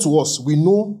are common to us, we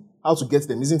know how to get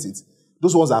them, isn't it?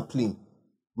 Those ones are plain.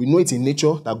 We know it in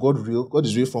nature that God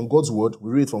is real from God's word.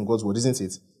 We read it from God's word, isn't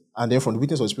it? And then from the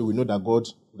witness of the Spirit, we know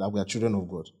that we are children of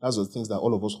God. That's the things that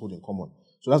all of us hold in common.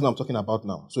 So that's what I'm talking about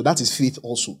now. So that is faith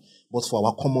also, but for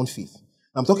our common faith.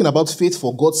 I'm talking about faith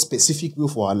for God's specific will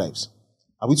for our lives.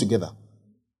 Are we together?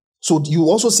 So you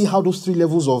also see how those 3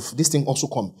 levels of this thing also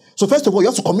come. So first of all, you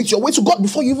have to commit your way to God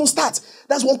before you even start.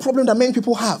 That's one problem that many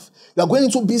people have. You are going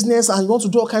into business and you want to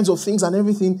do all kinds of things and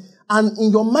everything. And in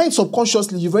your mind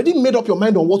subconsciously, you've already made up your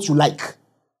mind on what you like.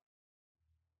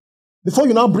 Before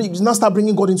you now start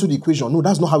bringing God into the equation. No,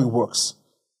 that's not how it works.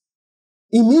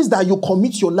 It means that you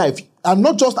commit your life, and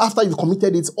not just after you've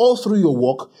committed it, all through your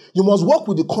walk. You must walk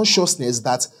with the consciousness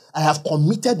that I have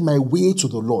committed my way to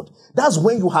the Lord. That's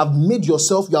when you have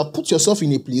put yourself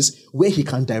in a place where he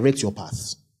can direct your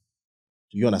paths.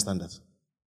 Do you understand that?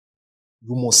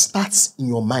 You must start in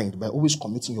your mind by always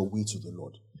committing your way to the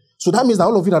Lord. So that means that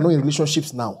all of you that are not in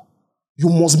relationships now, you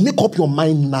must make up your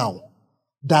mind now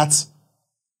that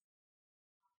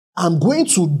I'm going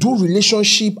to do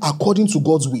relationship according to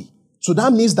God's way. So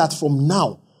that means that from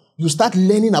now, you start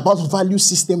learning about value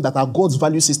systems that are God's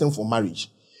value system for marriage.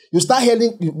 You start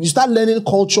learning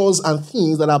cultures and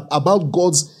things that are about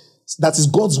that is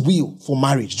God's will for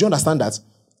marriage. Do you understand that?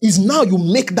 It's now you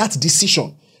make that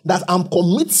decision that I'm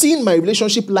committing my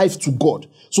relationship life to God.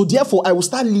 So therefore, I will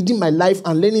start leading my life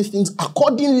and learning things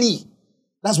accordingly.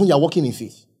 That's when you're walking in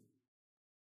faith.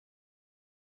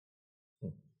 Do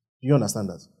you understand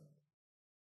that?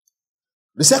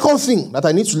 The second thing that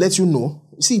I need to let you know,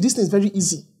 see, this thing is very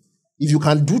easy. If you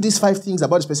can do these 5 things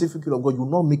about the specific will of God, you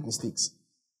will not make mistakes.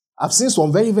 I've seen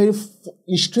some very, very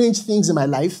strange things in my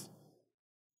life,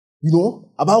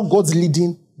 about God's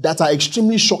leading that are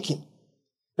extremely shocking.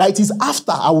 That it is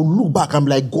after I will look back, I'm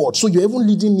like, God, so you're even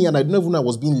leading me and I didn't even know I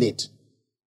was being led.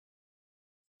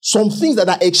 Some things that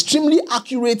are extremely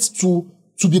accurate to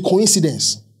be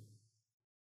coincidence.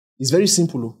 It's very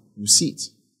simple. You see it.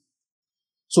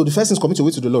 So the first thing is commit your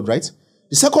way to the Lord, right?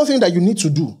 The second thing that you need to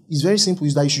do is very simple,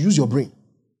 is that you should use your brain.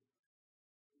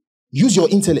 Use your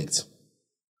intellect.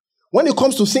 When it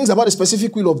comes to things about the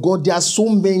specific will of God, there are so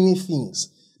many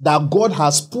things that God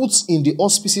has put in the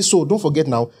auspices. So don't forget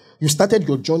now, you started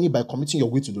your journey by committing your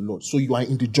way to the Lord. So you are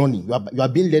in the journey. You are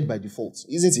being led by default,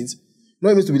 isn't it? No,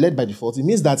 it means to be led by default. It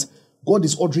means that God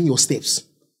is ordering your steps.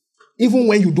 Even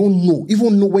when you don't know,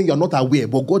 even know when you're not aware,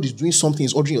 but God is doing something,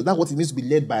 is ordering you. That's what it means to be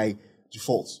led by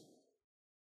default.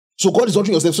 So God is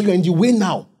ordering your steps. So you're in the way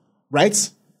now, right?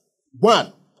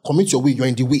 1, commit your way, you're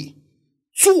in the way.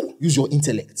 2, use your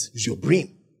intellect, use your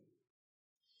brain.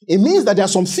 It means that there are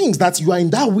some things that you are in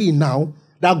that way now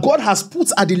that God has put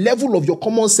at the level of your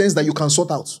common sense that you can sort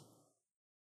out.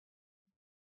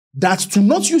 That to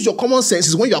not use your common sense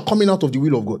is when you are coming out of the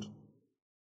will of God.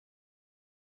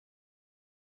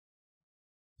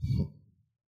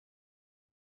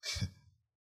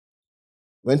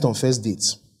 Went on first date.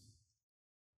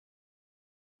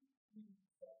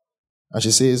 And she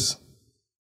says,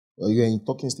 well, you're in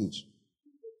talking stage.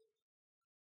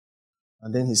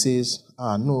 And then he says,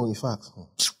 no, in fact,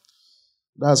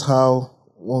 that's how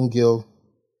one girl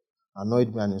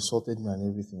annoyed me and insulted me and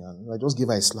everything. And I just gave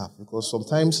her a slap because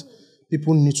sometimes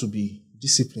people need to be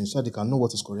disciplined so they can know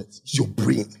what is correct. It's your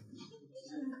brain.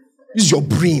 It's your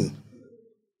brain.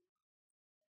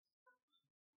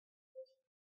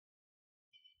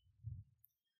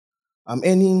 I'm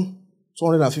earning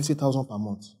 250,000 per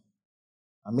month.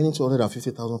 I'm earning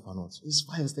 250,000 per month. It's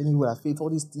fine. It's telling you what I faith. All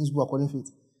these things go according to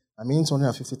faith. I'm earning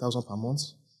 250,000 per month,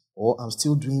 or I'm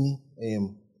still doing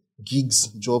gigs,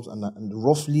 jobs, and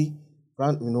roughly,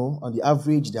 on the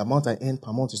average, the amount I earn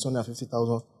per month is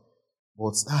 250,000.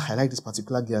 But I like this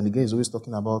particular guy, and the guy is always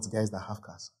talking about guys that have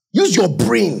cars. Use your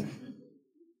brain.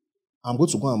 I'm going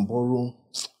to go and borrow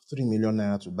 3 million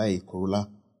naira to buy a Corolla,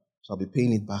 so I'll be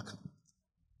paying it back.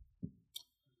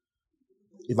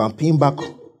 If I'm paying back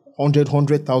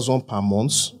 100,000 per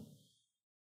month,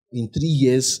 in 3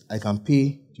 years, I can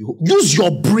pay the whole. Use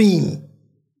your brain.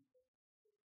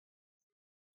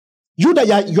 You are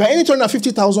earning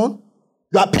 250,000,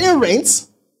 you are paying rent,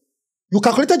 you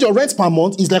calculated your rent per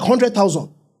month is like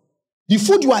 100,000. The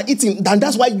food you are eating, and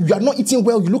that's why you are not eating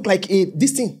well, you look like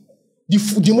this thing.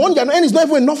 The money you are earning is not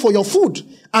even enough for your food,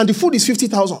 and the food is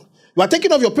 50,000. You are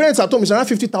taking off your parents at home, it's around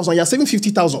 50,000, you are saving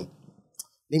 50,000.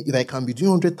 If I can be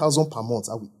doing 100,000 per month,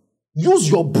 I will. Use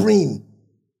your brain.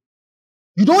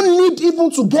 You don't need even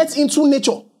to get into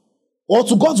nature or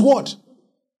to God's word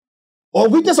or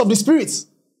witness of the Spirit.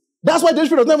 That's why the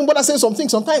Spirit does not even bother saying something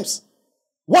sometimes.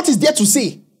 What is there to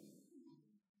say?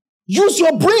 Use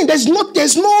your brain. There's no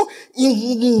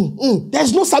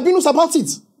Sabinus about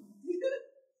it.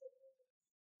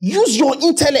 Use your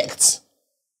intellect.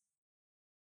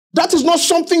 That is not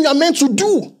something you're meant to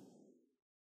do.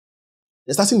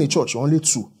 They're starting a church, you're only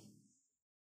 2.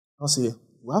 I'll say,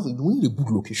 we need a good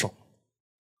location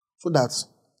so that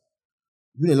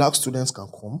UNILAG students can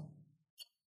come.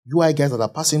 UI guys that are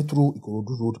passing through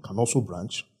Ikorodu Road can also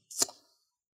branch.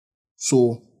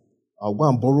 So I'll go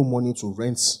and borrow money to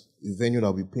rent a venue that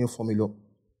will be paying 4 million.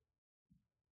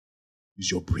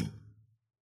 Use your brain.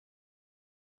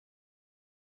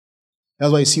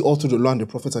 That's why you see all through the law and the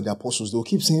prophets and the apostles, they'll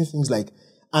keep saying things like,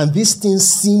 and these things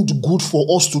seemed good for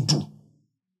us to do.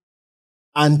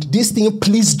 And this thing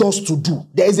pleased us to do.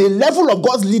 There is a level of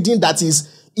God's leading that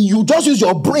is, you just use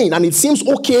your brain and it seems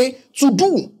okay to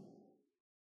do.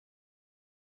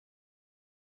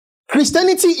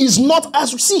 Christianity is not,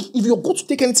 as you see, if you're going to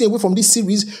take anything away from this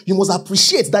series, you must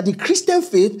appreciate that the Christian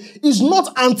faith is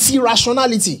not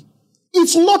anti-rationality.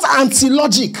 It's not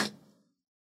anti-logic.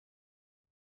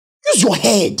 Use your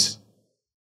head.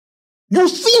 You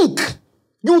think.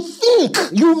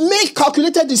 You make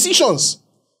calculated decisions.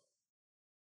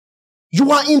 You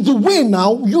are in the way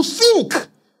now. You think.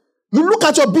 You look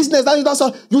at your business,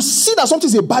 you see that something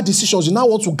is a bad decision. You now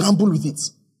want to gamble with it.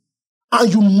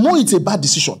 And you know it's a bad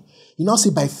decision. You now say,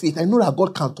 by faith, I know that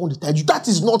God can turn the tide. That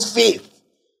is not faith.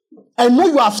 I know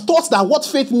you have thought that what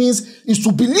faith means is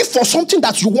to believe for something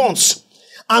that you want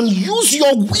and use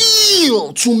your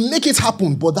will to make it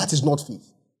happen. But that is not faith.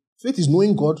 Faith is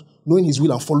knowing God, knowing His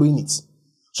will, and following it.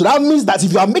 So that means that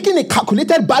if you are making a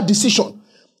calculated bad decision,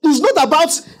 it's not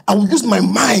about, I will use my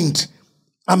mind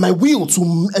and my will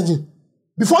to,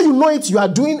 before you know it, you are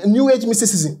doing New Age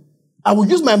mysticism. I will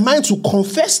use my mind to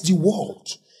confess the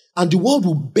world, and the world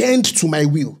will bend to my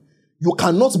will. You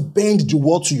cannot bend the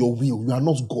world to your will. You are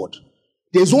not God.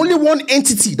 There's only one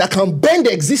entity that can bend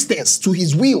existence to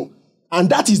His will, and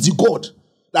that is the God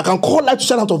that can call light to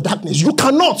shine out of darkness. You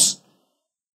cannot.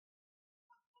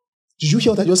 Did you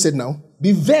hear what I just said now?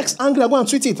 Be vexed, angry, go and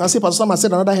tweet it and say, Pastor Sam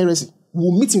said another heresy.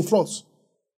 We'll meet in front.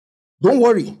 Don't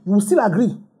worry. You will still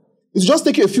agree. It's just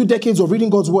take you a few decades of reading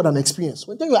God's word and experience.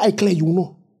 When your eye clear, you will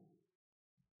know.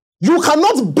 You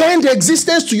cannot bend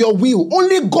existence to your will.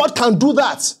 Only God can do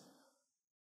that.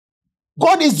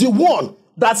 God is the one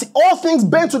that all things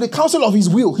bend to the counsel of His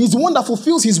will. He's the one that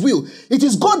fulfills His will. It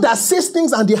is God that says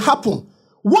things and they happen.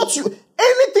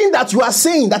 Anything that you are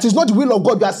saying that is not the will of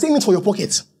God, you are saying it for your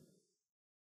pocket.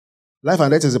 Life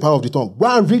and death is the power of the tongue. Go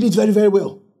and read it very, very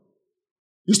well.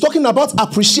 He's talking about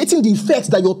appreciating the effect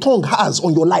that your tongue has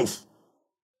on your life.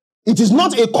 It is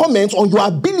not a comment on your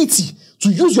ability to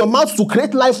use your mouth to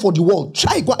create life for the world.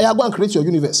 Try, go and create your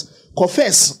universe.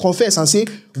 Confess and say,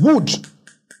 wood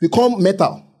become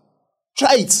metal.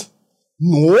 Try it.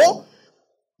 No.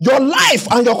 Your life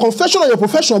and your confession and your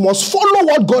profession must follow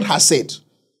what God has said.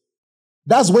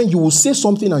 That's when you will say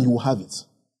something and you will have it.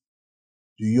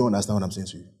 Do you understand what I'm saying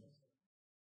to you?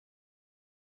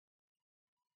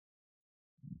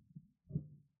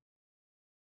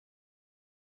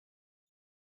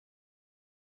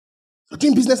 You're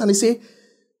doing business and they say,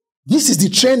 this is the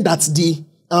trend that the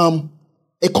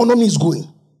economy is going.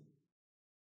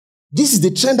 This is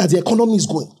the trend that the economy is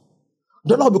going.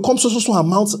 Dollar will become so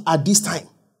amount at this time.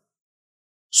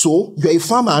 So you're a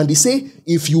farmer and they say,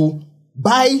 if you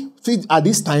buy feed at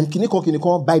this time,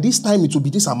 kiniko, by this time it will be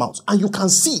this amount. And you can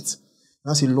see it.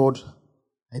 And I say, Lord,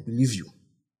 I believe you.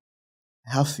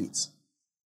 I have faith.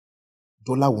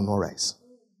 Dollar will not rise.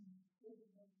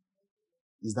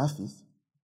 Is that faith?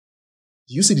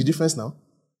 Do you see the difference now?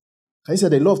 Can you say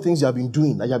there are a lot of things you have been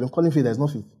doing that you have been calling faith, there is no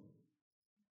faith?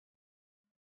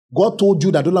 God told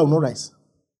you that dollar will not rise.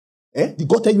 Did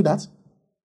God tell you that?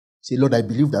 Say, Lord, I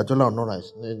believe that dollar will not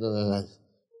rise.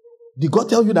 Did God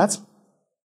tell you that?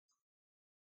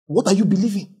 What are you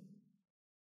believing?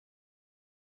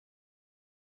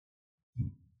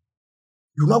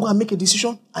 You now go and make a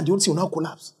decision and the whole thing will now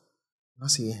collapse. Now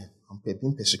say, I'm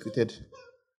being persecuted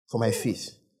for my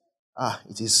faith.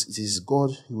 It is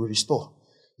God, He will restore.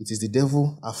 It is the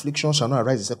devil, affliction shall not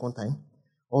arise the second time.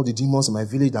 All the demons in my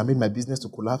village that made my business to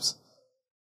collapse.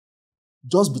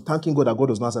 Just be thanking God that God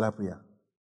does not answer that prayer.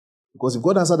 Because if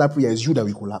God answered that prayer, it's you that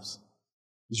will collapse.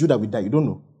 It's you that will die. You don't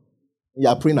know. You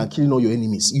are praying and killing all your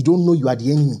enemies. You don't know you are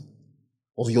the enemy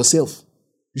of yourself.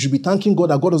 You should be thanking God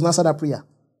that God does not answer that prayer.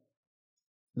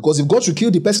 Because if God should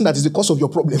kill the person that is the cause of your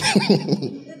problem,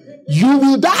 you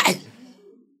will die.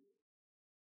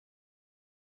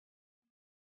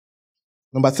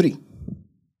 Number 3.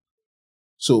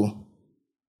 So,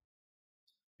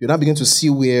 you now begin to see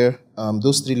where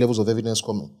those 3 levels of evidence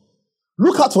come in.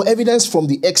 Look out for evidence from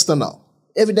the external,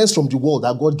 evidence from the world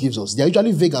that God gives us. They are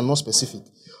usually vague and not specific.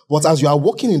 But as you are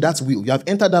walking in that will, you have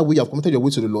entered that way, you have committed your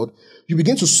way to the Lord, you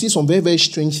begin to see some very, very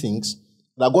strange things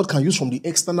that God can use from the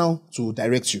external to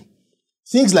direct you.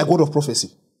 Things like word of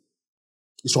prophecy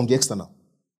is from the external.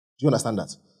 Do you understand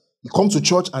that? You come to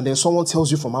church and then someone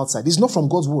tells you from outside. It's not from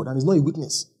God's word and it's not a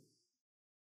witness.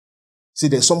 See,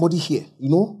 there's somebody here,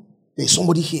 there's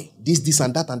somebody here. This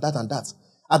and that and that and that.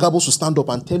 Agabus will stand up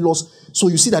and tell us. So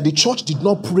you see that the church did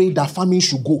not pray that famine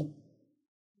should go.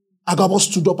 Agabus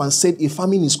stood up and said a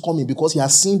famine is coming because he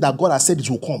has seen that God has said it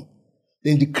will come.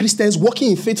 Then the Christians,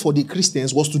 working in faith for the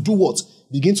Christians was to do what?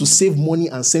 Begin to save money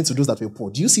and send to those that were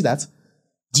poor. Do you see that?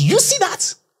 Do you see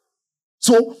that?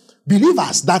 So,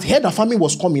 believers that heard that famine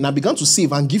was coming and began to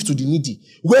save and give to the needy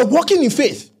were walking in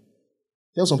faith.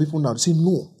 Tell some people now, they say,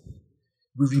 no,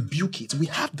 we rebuke it. We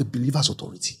have the believer's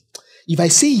authority. If I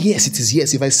say yes, it is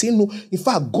yes. If I say no, in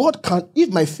fact, God can, if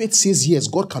my faith says yes,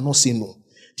 God cannot say no.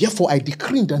 Therefore, I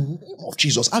decree in the name of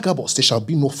Jesus, Agabus, there shall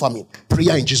be no famine.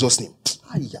 Prayer in Jesus' name.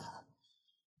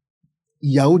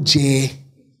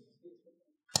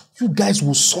 You guys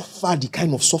will suffer the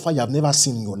kind of suffer you have never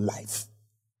seen in your life.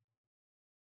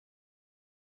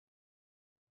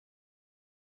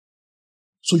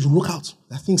 So you look out.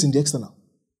 There are things in the external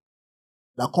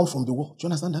that come from the world. Do you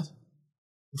understand that?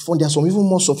 There are some even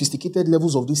more sophisticated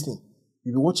levels of this thing.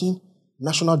 You'll be watching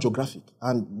National Geographic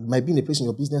and you might be in a place in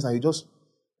your business and you just,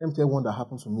 let me tell you one that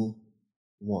happened to me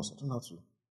once. I don't know how to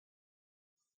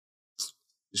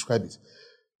describe it.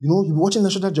 You'll be watching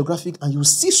National Geographic and you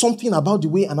see something about the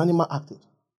way an animal acted.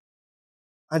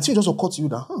 And it just occurred to you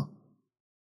that,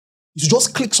 you should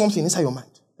just click something inside your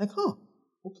mind. Like,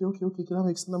 okay, that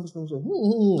makes sense.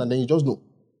 And then you just know,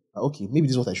 okay, maybe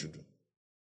this is what I should do.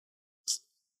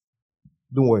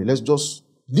 Don't worry, let's just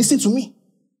listen to me.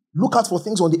 Look out for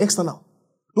things on the external.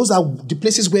 Those are the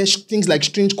places where things like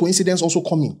strange coincidence also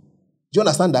come in. Do you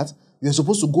understand that? You're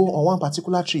supposed to go on one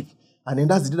particular trip, and then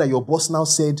that's the day that your boss now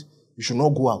said you should not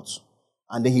go out.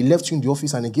 And then he left you in the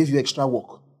office and he gave you extra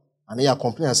work. And then you're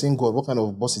complaining and saying, God, what kind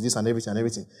of boss is this and everything and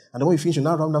everything. And then when you finish, you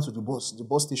now run down to the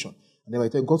bus station. And then when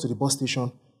you go to the bus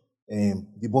station,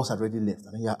 the boss had already left.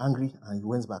 And then you're angry and you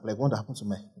went back. Like what happened to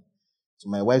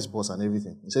my wife's boss and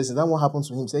everything. He says, is that what happened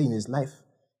to him? He said in his life,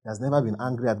 he has never been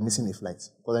angry at missing a flight.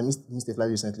 Because I missed a flight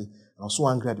recently. And I was so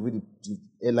angry at the way the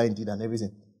airline did and everything.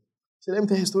 He said, let me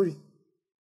tell you a story.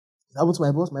 It happened to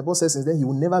my boss. My boss says since then he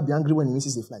will never be angry when he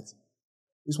misses a flight.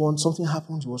 This one, something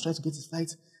happened. He was trying to get his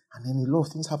flight, and then a lot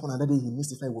of things happened. And that day he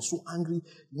missed the flight. He was so angry.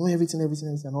 Everything,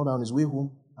 and all that. On his way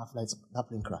home, that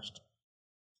plane crashed.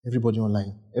 Everybody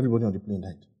online, everybody on the plane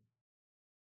died.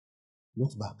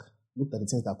 Looked back, looked at the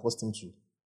things that caused him to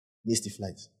miss the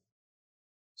flight.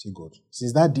 Say, God,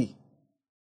 since that day,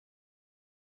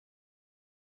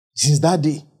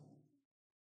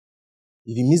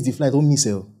 if he missed the flight, don't miss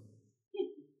it.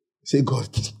 Say, God,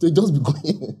 they just be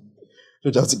going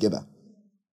church out together.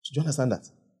 Do you understand that?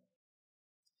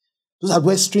 Those are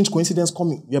where strange coincidences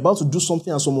come in. You're about to do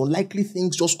something and some unlikely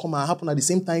things just come and happen at the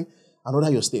same time and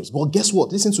order your steps. But guess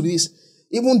what? Listen to this.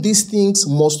 Even these things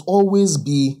must always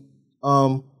be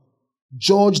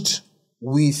judged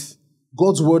with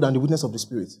God's word and the witness of the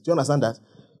Spirit. Do you understand that?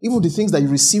 Even the things that you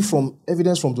receive from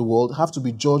evidence from the world have to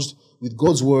be judged with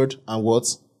God's word and what?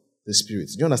 The Spirit.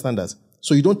 Do you understand that?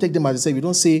 So you don't take them as they say. You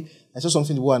don't say, I saw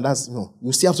something in the world and that's,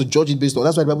 you still have to judge it based on.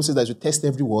 That's why the Bible says that you test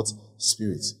every word,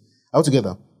 Spirit. All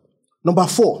together. Number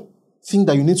 4 thing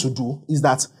that you need to do is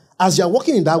that as you're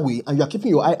walking in that way and you're keeping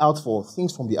your eye out for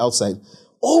things from the outside,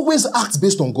 always act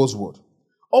based on God's word.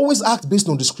 Always act based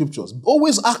on the scriptures.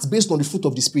 Always act based on the fruit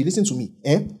of the Spirit. Listen to me.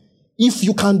 If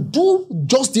you can do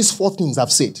just these 4 things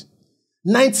I've said,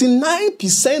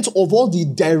 99% of all the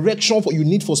direction you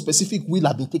need for specific will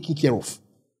have been taken care of.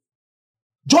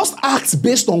 Just act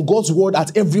based on God's word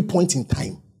at every point in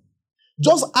time.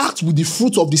 Just act with the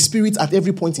fruit of the Spirit at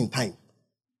every point in time.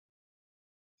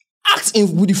 Act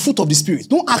with the fruit of the Spirit.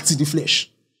 Don't act in the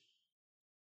flesh.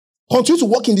 Continue to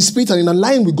walk in the Spirit and in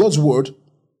line with God's word.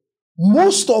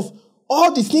 Most of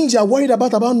all the things you're worried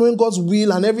about knowing God's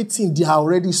will and everything, they are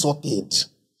already sorted.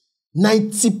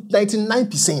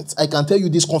 99%, I can tell you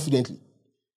this confidently.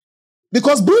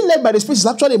 Because being led by the Spirit is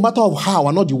actually a matter of how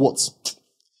and not the what.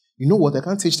 You know what? I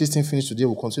can't teach this thing finished today.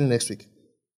 We'll continue next week.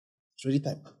 It's already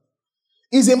time.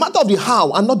 It's a matter of the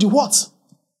how and not the what.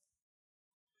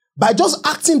 By just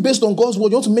acting based on God's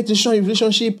word, you want to make decisions in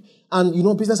relationship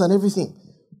and, business and everything.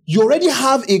 You already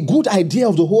have a good idea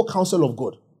of the whole counsel of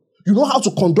God. You know how to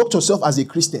conduct yourself as a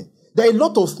Christian. There are a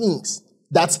lot of things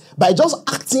that by just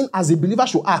acting as a believer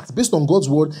should act based on God's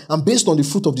word and based on the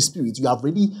fruit of the Spirit, you are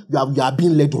being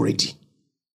led already.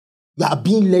 You are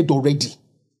being led already.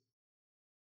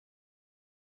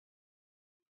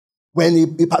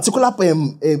 When a particular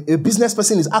a business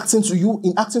person is acting to you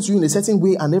in a certain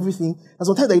way and everything, and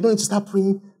sometimes that you don't need to start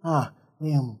praying, what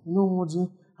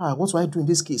do I do in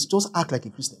this case? Just act like a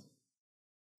Christian.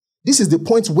 This is the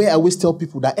point where I always tell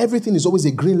people that everything is always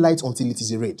a green light until it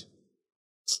is a red.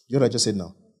 You know what I just said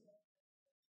now?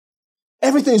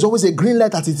 Everything is always a green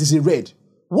light until it is a red.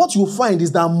 What you'll find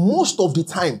is that most of the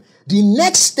time, the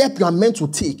next step you are meant to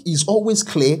take is always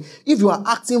clear if you are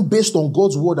acting based on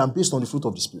God's word and based on the fruit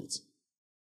of the Spirit.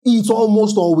 It's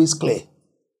almost always clear.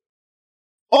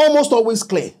 Almost always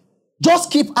clear.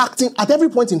 Just keep acting at every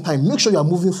point in time. Make sure you are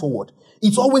moving forward.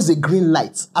 It's always a green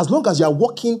light. As long as you are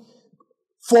walking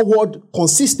forward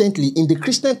consistently in the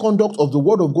Christian conduct of the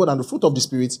word of God and the fruit of the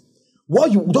Spirit, while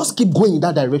you just keep going in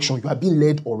that direction, you are being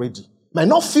led already. Might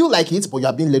not feel like it, but you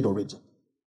are being led already.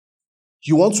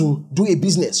 You want to do a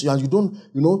business, and you don't,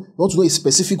 want to do a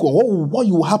specific one. What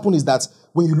will happen is that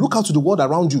when you look out to the world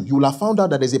around you, you will have found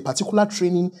out that there's a particular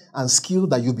training and skill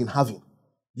that you've been having. Do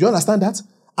you understand that?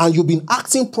 And you've been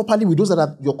acting properly with those that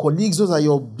are your colleagues, those are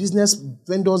your business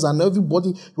vendors and everybody.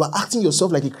 You are acting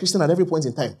yourself like a Christian at every point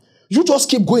in time. You just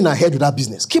keep going ahead with that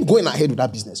business. Keep going ahead with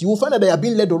that business. You will find that they are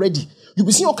being led already. You'll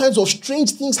be seeing all kinds of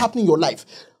strange things happening in your life.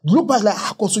 Look back like,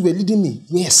 how come you were leading me?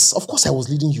 Yes, of course I was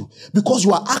leading you. Because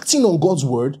you are acting on God's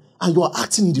word and you are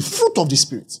acting in the fruit of the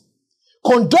Spirit.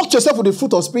 Conduct yourself with the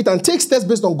fruit of the Spirit and take steps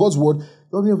based on God's word.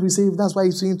 Don't be say that's why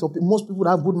you're saying to most people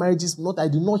that have good marriages. I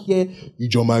did not hear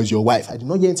Ijoma is your wife. I did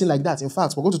not hear anything like that. In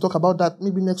fact, we're going to talk about that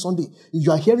maybe next Sunday. If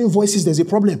you are hearing voices, there's a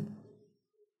problem.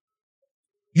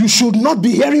 You should not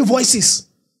be hearing voices.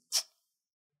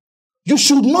 You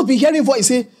should not be hearing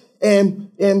voices.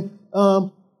 Say,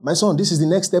 my son, this is the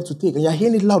next step to take. And you're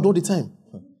hearing it loud all the time.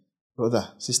 Brother,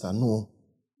 sister, no.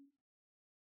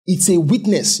 It's a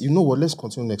witness. You know what? Let's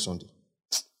continue next Sunday.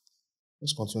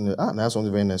 Let's continue. I have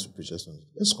something very nice to preach next Sunday.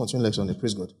 Let's continue next Sunday.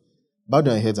 Praise God. Bow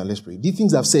down your heads and let's pray. The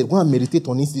things I've said, go and meditate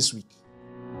on it this week.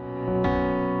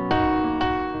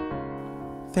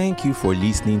 Thank you for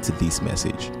listening to this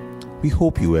message. We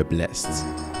hope you were blessed.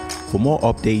 For more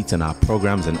updates on our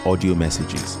programs and audio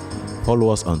messages, follow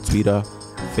us on Twitter,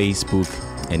 Facebook,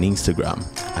 and Instagram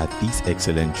at This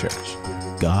Excellent Church.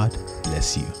 God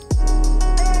bless you.